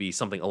it would be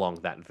something along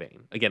that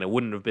vein. Again, it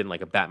wouldn't have been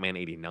like a Batman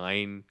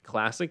 '89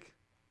 classic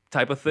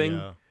type of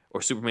thing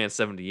or Superman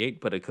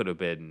 '78, but it could have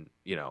been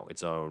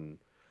its own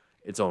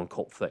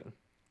cult thing.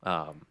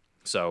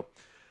 So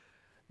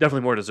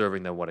definitely more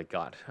deserving than what it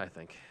got, I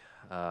think.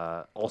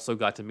 Also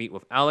got to meet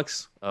with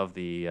Alex of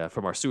the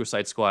from our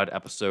Suicide Squad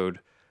episode,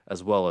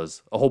 as well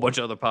as a whole bunch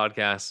of other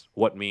podcasts.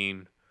 What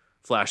Mean,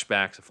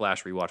 Flashbacks, a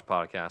Flash Rewatch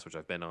podcast, which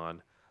I've been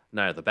on.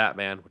 Night of the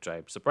Batman, which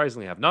I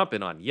surprisingly have not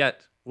been on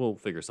yet. We'll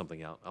figure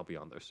something out. I'll be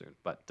on there soon.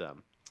 But got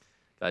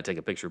to take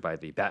a picture by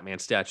the Batman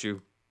statue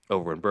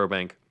over in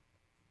Burbank.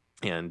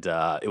 And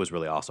it was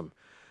really awesome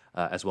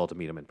as well to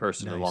meet him in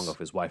person, along with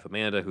his wife,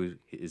 Amanda, who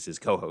is his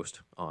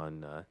co-host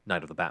on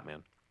Night of the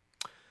Batman.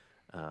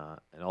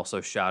 And also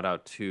shout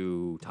out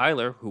to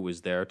Tyler, who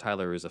was there.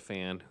 Tyler is a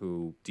fan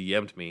who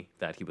DM'd me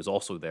that he was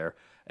also there.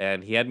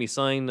 And he had me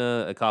sign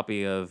a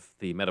copy of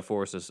the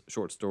Metaphorosis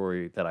short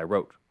story that I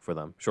wrote for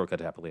them, Shortcut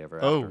to Happily Ever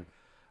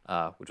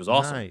After, which was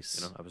awesome.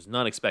 Nice. I was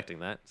not expecting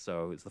that.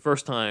 So it's the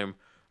first time,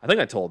 I think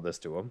I told this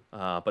to him,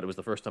 but it was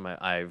the first time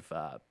I've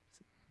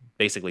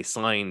basically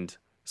signed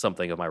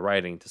something of my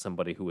writing to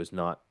somebody who was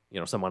not,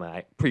 someone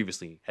I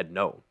previously had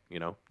known,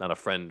 not a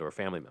friend or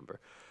family member.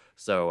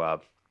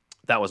 So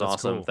that was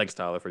awesome. Cool. Thanks,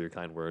 Tyler, for your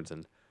kind words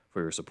and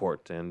for your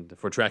support and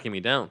for tracking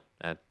me down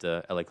at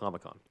LA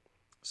Comic Con.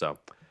 So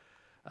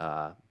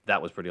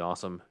that was pretty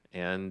awesome.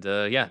 And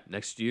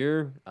next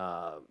year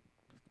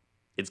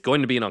it's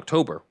going to be in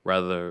October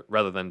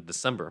rather than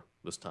December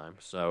this time.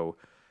 So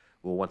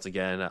we'll once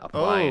again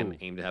apply and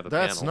aim to have a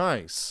panel. That's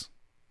nice.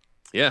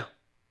 Yeah.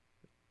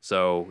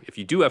 So if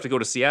you do have to go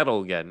to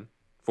Seattle again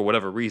for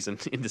whatever reason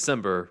in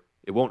December,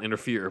 it won't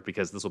interfere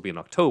because this will be in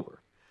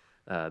October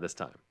this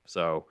time.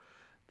 So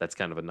that's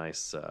kind of a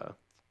nice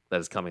that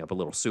is coming up a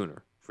little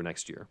sooner for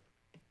next year.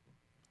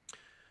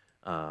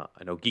 I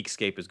know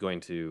Geekscape is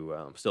going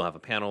to still have a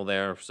panel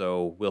there,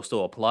 so we'll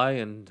still apply,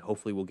 and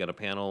hopefully we'll get a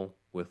panel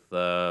with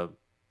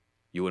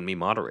you and me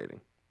moderating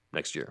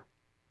next year.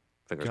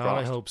 Fingers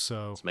crossed. I hope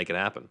so. Let's make it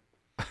happen.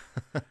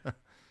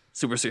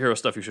 Superhero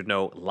stuff you should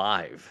know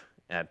live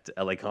at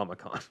LA Comic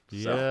Con.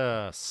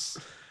 Yes.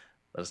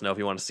 Let us know if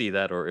you want to see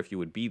that or if you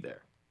would be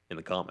there in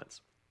the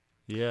comments.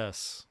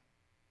 Yes.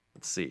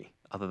 Let's see.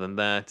 Other than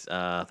that,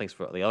 thanks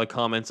for the other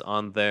comments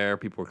on there.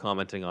 People were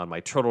commenting on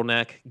my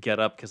turtleneck get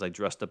up because I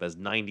dressed up as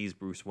 90s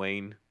Bruce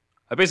Wayne.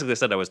 I basically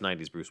said I was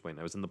 90s Bruce Wayne.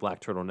 I was in the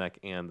black turtleneck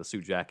and the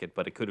suit jacket,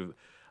 but I could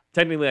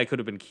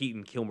have been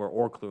Keaton, Kilmer,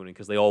 or Clooney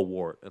because they all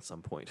wore it at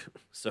some point.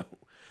 So,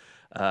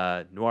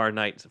 Noir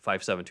Knight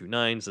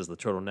 5729 says the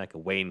turtleneck, a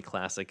Wayne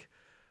classic.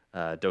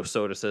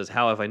 Dosoda says,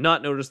 how have I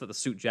not noticed that the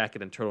suit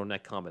jacket and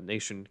turtleneck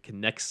combination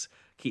connects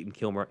Keaton,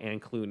 Kilmer,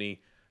 and Clooney?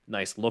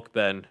 Nice look,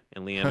 Ben.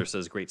 And Leander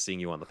says, great seeing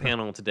you on the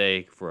panel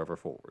today. Forever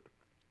forward.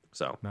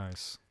 So,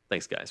 nice.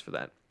 Thanks, guys, for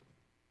that.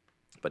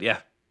 But yeah,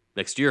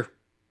 next year,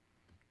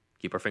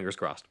 keep our fingers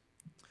crossed.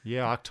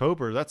 Yeah,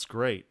 October. That's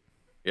great.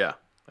 Yeah,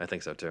 I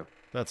think so too.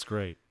 That's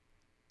great.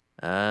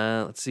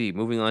 Let's see.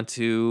 Moving on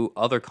to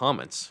other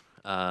comments.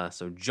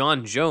 So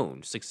John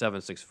Jones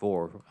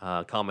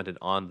 6764 commented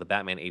on the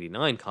Batman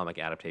 '89 comic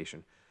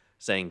adaptation,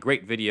 saying,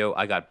 "Great video.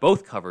 I got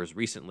both covers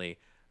recently.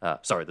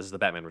 Sorry, this is the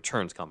Batman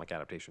Returns comic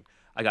adaptation.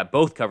 I got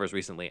both covers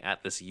recently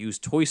at this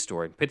used toy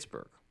store in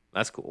Pittsburgh.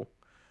 That's cool.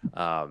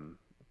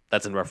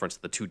 That's in reference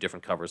to the two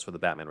different covers for the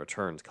Batman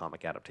Returns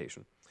comic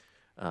adaptation.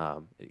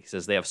 He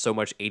says they have so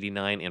much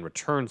 '89 and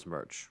Returns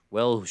merch.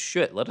 Well,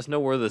 shit. Let us know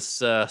where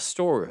this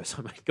store is.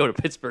 I might go to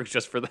Pittsburgh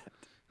just for that.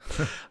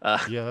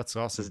 Yeah, that's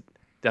awesome. This is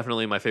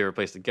definitely my favorite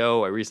place to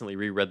go. I recently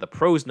reread the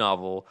prose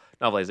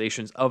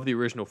novelizations of the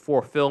original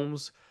 4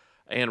 films,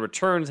 and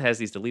Returns has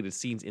these deleted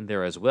scenes in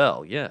there as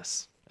well.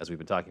 Yes, as we've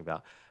been talking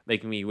about,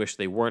 making me wish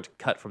they weren't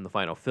cut from the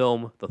final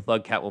film. The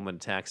thug Catwoman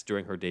attacks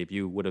during her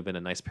debut would have been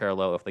a nice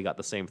parallel if they got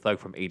the same thug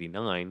from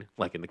 '89,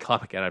 like in the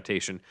comic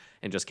adaptation,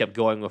 and just kept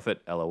going with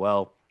it.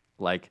 LOL.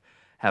 Like,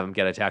 have him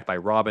get attacked by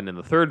Robin in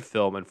the 3rd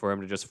film, and for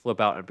him to just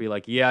flip out and be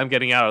like, yeah, I'm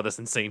getting out of this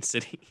insane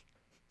city.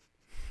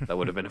 That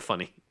would have been a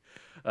funny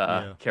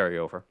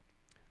carryover.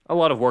 A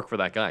lot of work for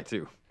that guy,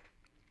 too.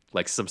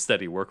 Like, some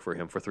steady work for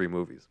him for 3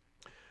 movies.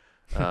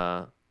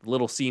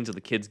 Little scenes of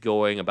the kids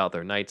going about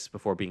their nights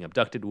before being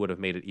abducted would have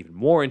made it even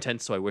more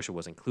intense, so I wish it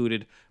was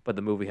included, but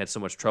the movie had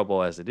so much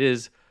trouble as it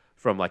is.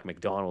 from like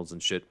McDonald's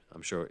and shit,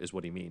 I'm sure is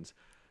what he means.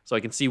 So I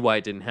can see why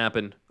it didn't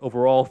happen.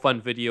 Overall,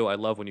 fun video. I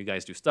love when you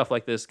guys do stuff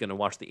like this. Gonna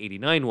watch the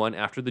 89 one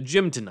after the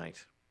gym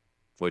tonight,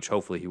 which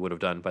hopefully he would have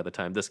done by the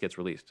time this gets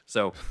released.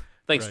 So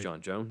thanks, right.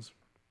 John Jones.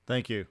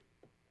 Thank you.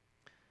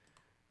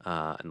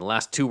 And the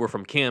last 2 were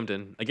from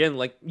Camden. Again,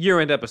 like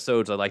year-end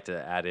episodes, I like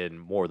to add in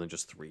more than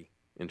just 3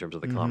 in terms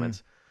of the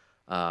comments.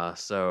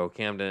 So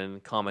Camden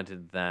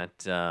commented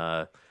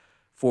that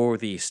for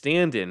the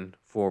stand-in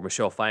for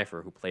Michelle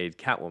Pfeiffer, who played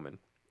Catwoman,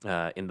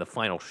 in the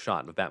final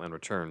shot of Batman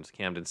Returns,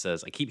 Camden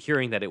says, I keep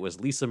hearing that it was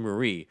Lisa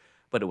Marie,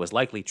 but it was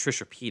likely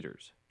Trisha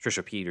Peters.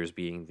 Trisha Peters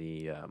being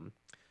the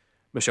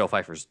Michelle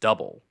Pfeiffer's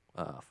double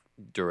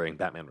during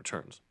Batman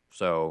Returns.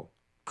 So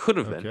could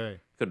have been.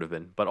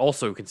 But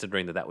also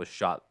considering that was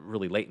shot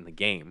really late in the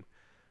game,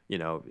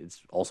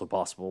 it's also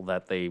possible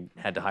that they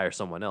had to hire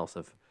someone else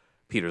if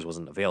Peters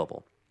wasn't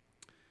available.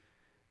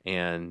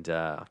 And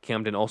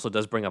Camden also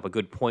does bring up a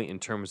good point in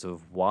terms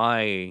of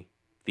why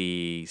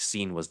the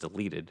scene was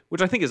deleted,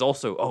 which I think is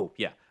also,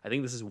 I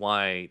think this is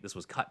why this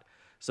was cut.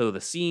 So the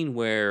scene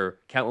where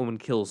Catwoman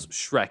kills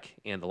Shrek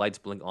and the lights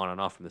blink on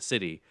and off from the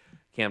city,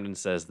 Camden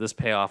says this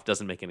payoff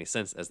doesn't make any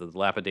sense as the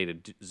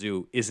dilapidated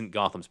zoo isn't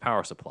Gotham's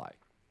power supply.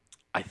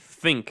 I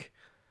think,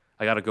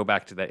 I got to go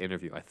back to that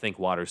interview. I think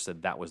Waters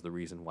said that was the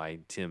reason why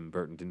Tim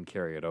Burton didn't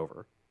carry it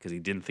over, because he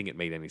didn't think it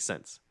made any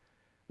sense,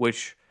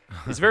 which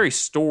is very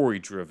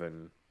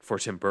story-driven for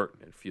Tim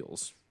Burton, it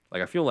feels.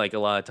 Like, I feel like a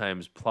lot of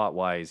times,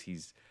 plot-wise,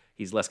 he's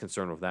less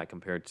concerned with that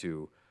compared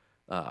to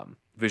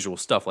visual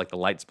stuff like the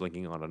lights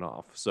blinking on and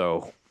off.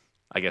 So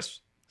I guess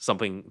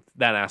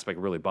that aspect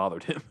really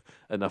bothered him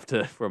enough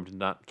for him to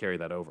not carry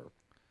that over.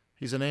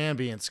 He's an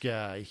ambience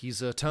guy.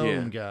 He's a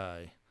tone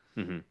guy.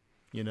 Mm-hmm.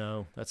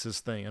 That's his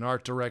thing, an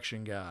art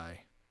direction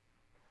guy.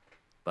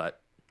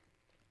 But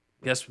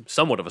I guess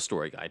somewhat of a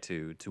story guy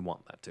to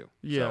want that too.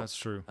 Yeah, that's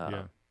true.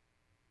 Yeah.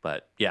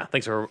 But yeah,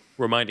 thanks for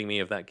reminding me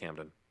of that,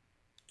 Camden.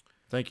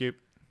 Thank you.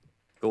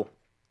 Cool.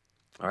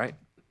 All right,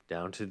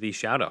 down to the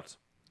shout-outs.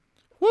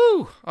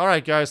 Woo! All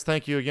right, guys,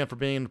 thank you again for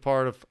being a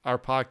part of our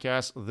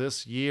podcast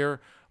this year.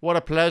 What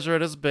a pleasure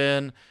it has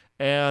been.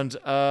 And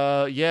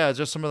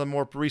just some of the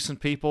more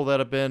recent people that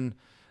have been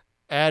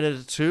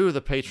added to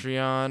the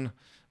Patreon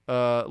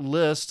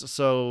list.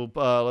 So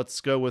let's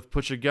go with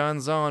Put Your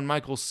Guns On,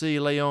 Michael C.,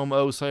 Leom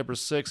O, Cyber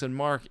 6, and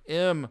Mark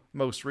M.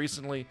 most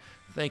recently.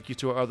 Thank you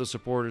to our other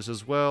supporters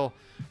as well.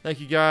 Thank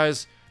you,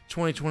 guys.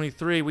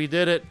 2023, we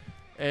did it.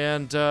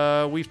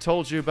 And we've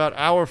told you about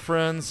our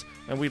friends,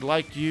 and we'd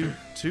like you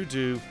to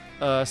do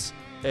us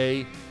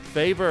a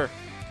favor.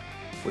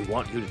 We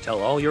want you to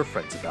tell all your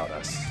friends about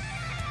us.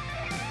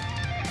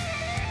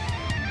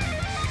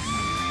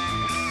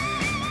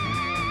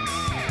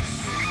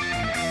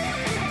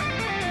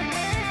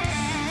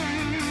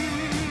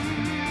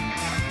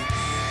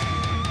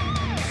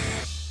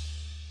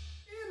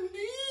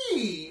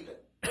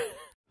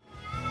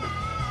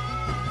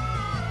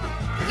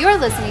 You're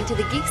listening to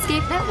the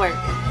Geekscape Network.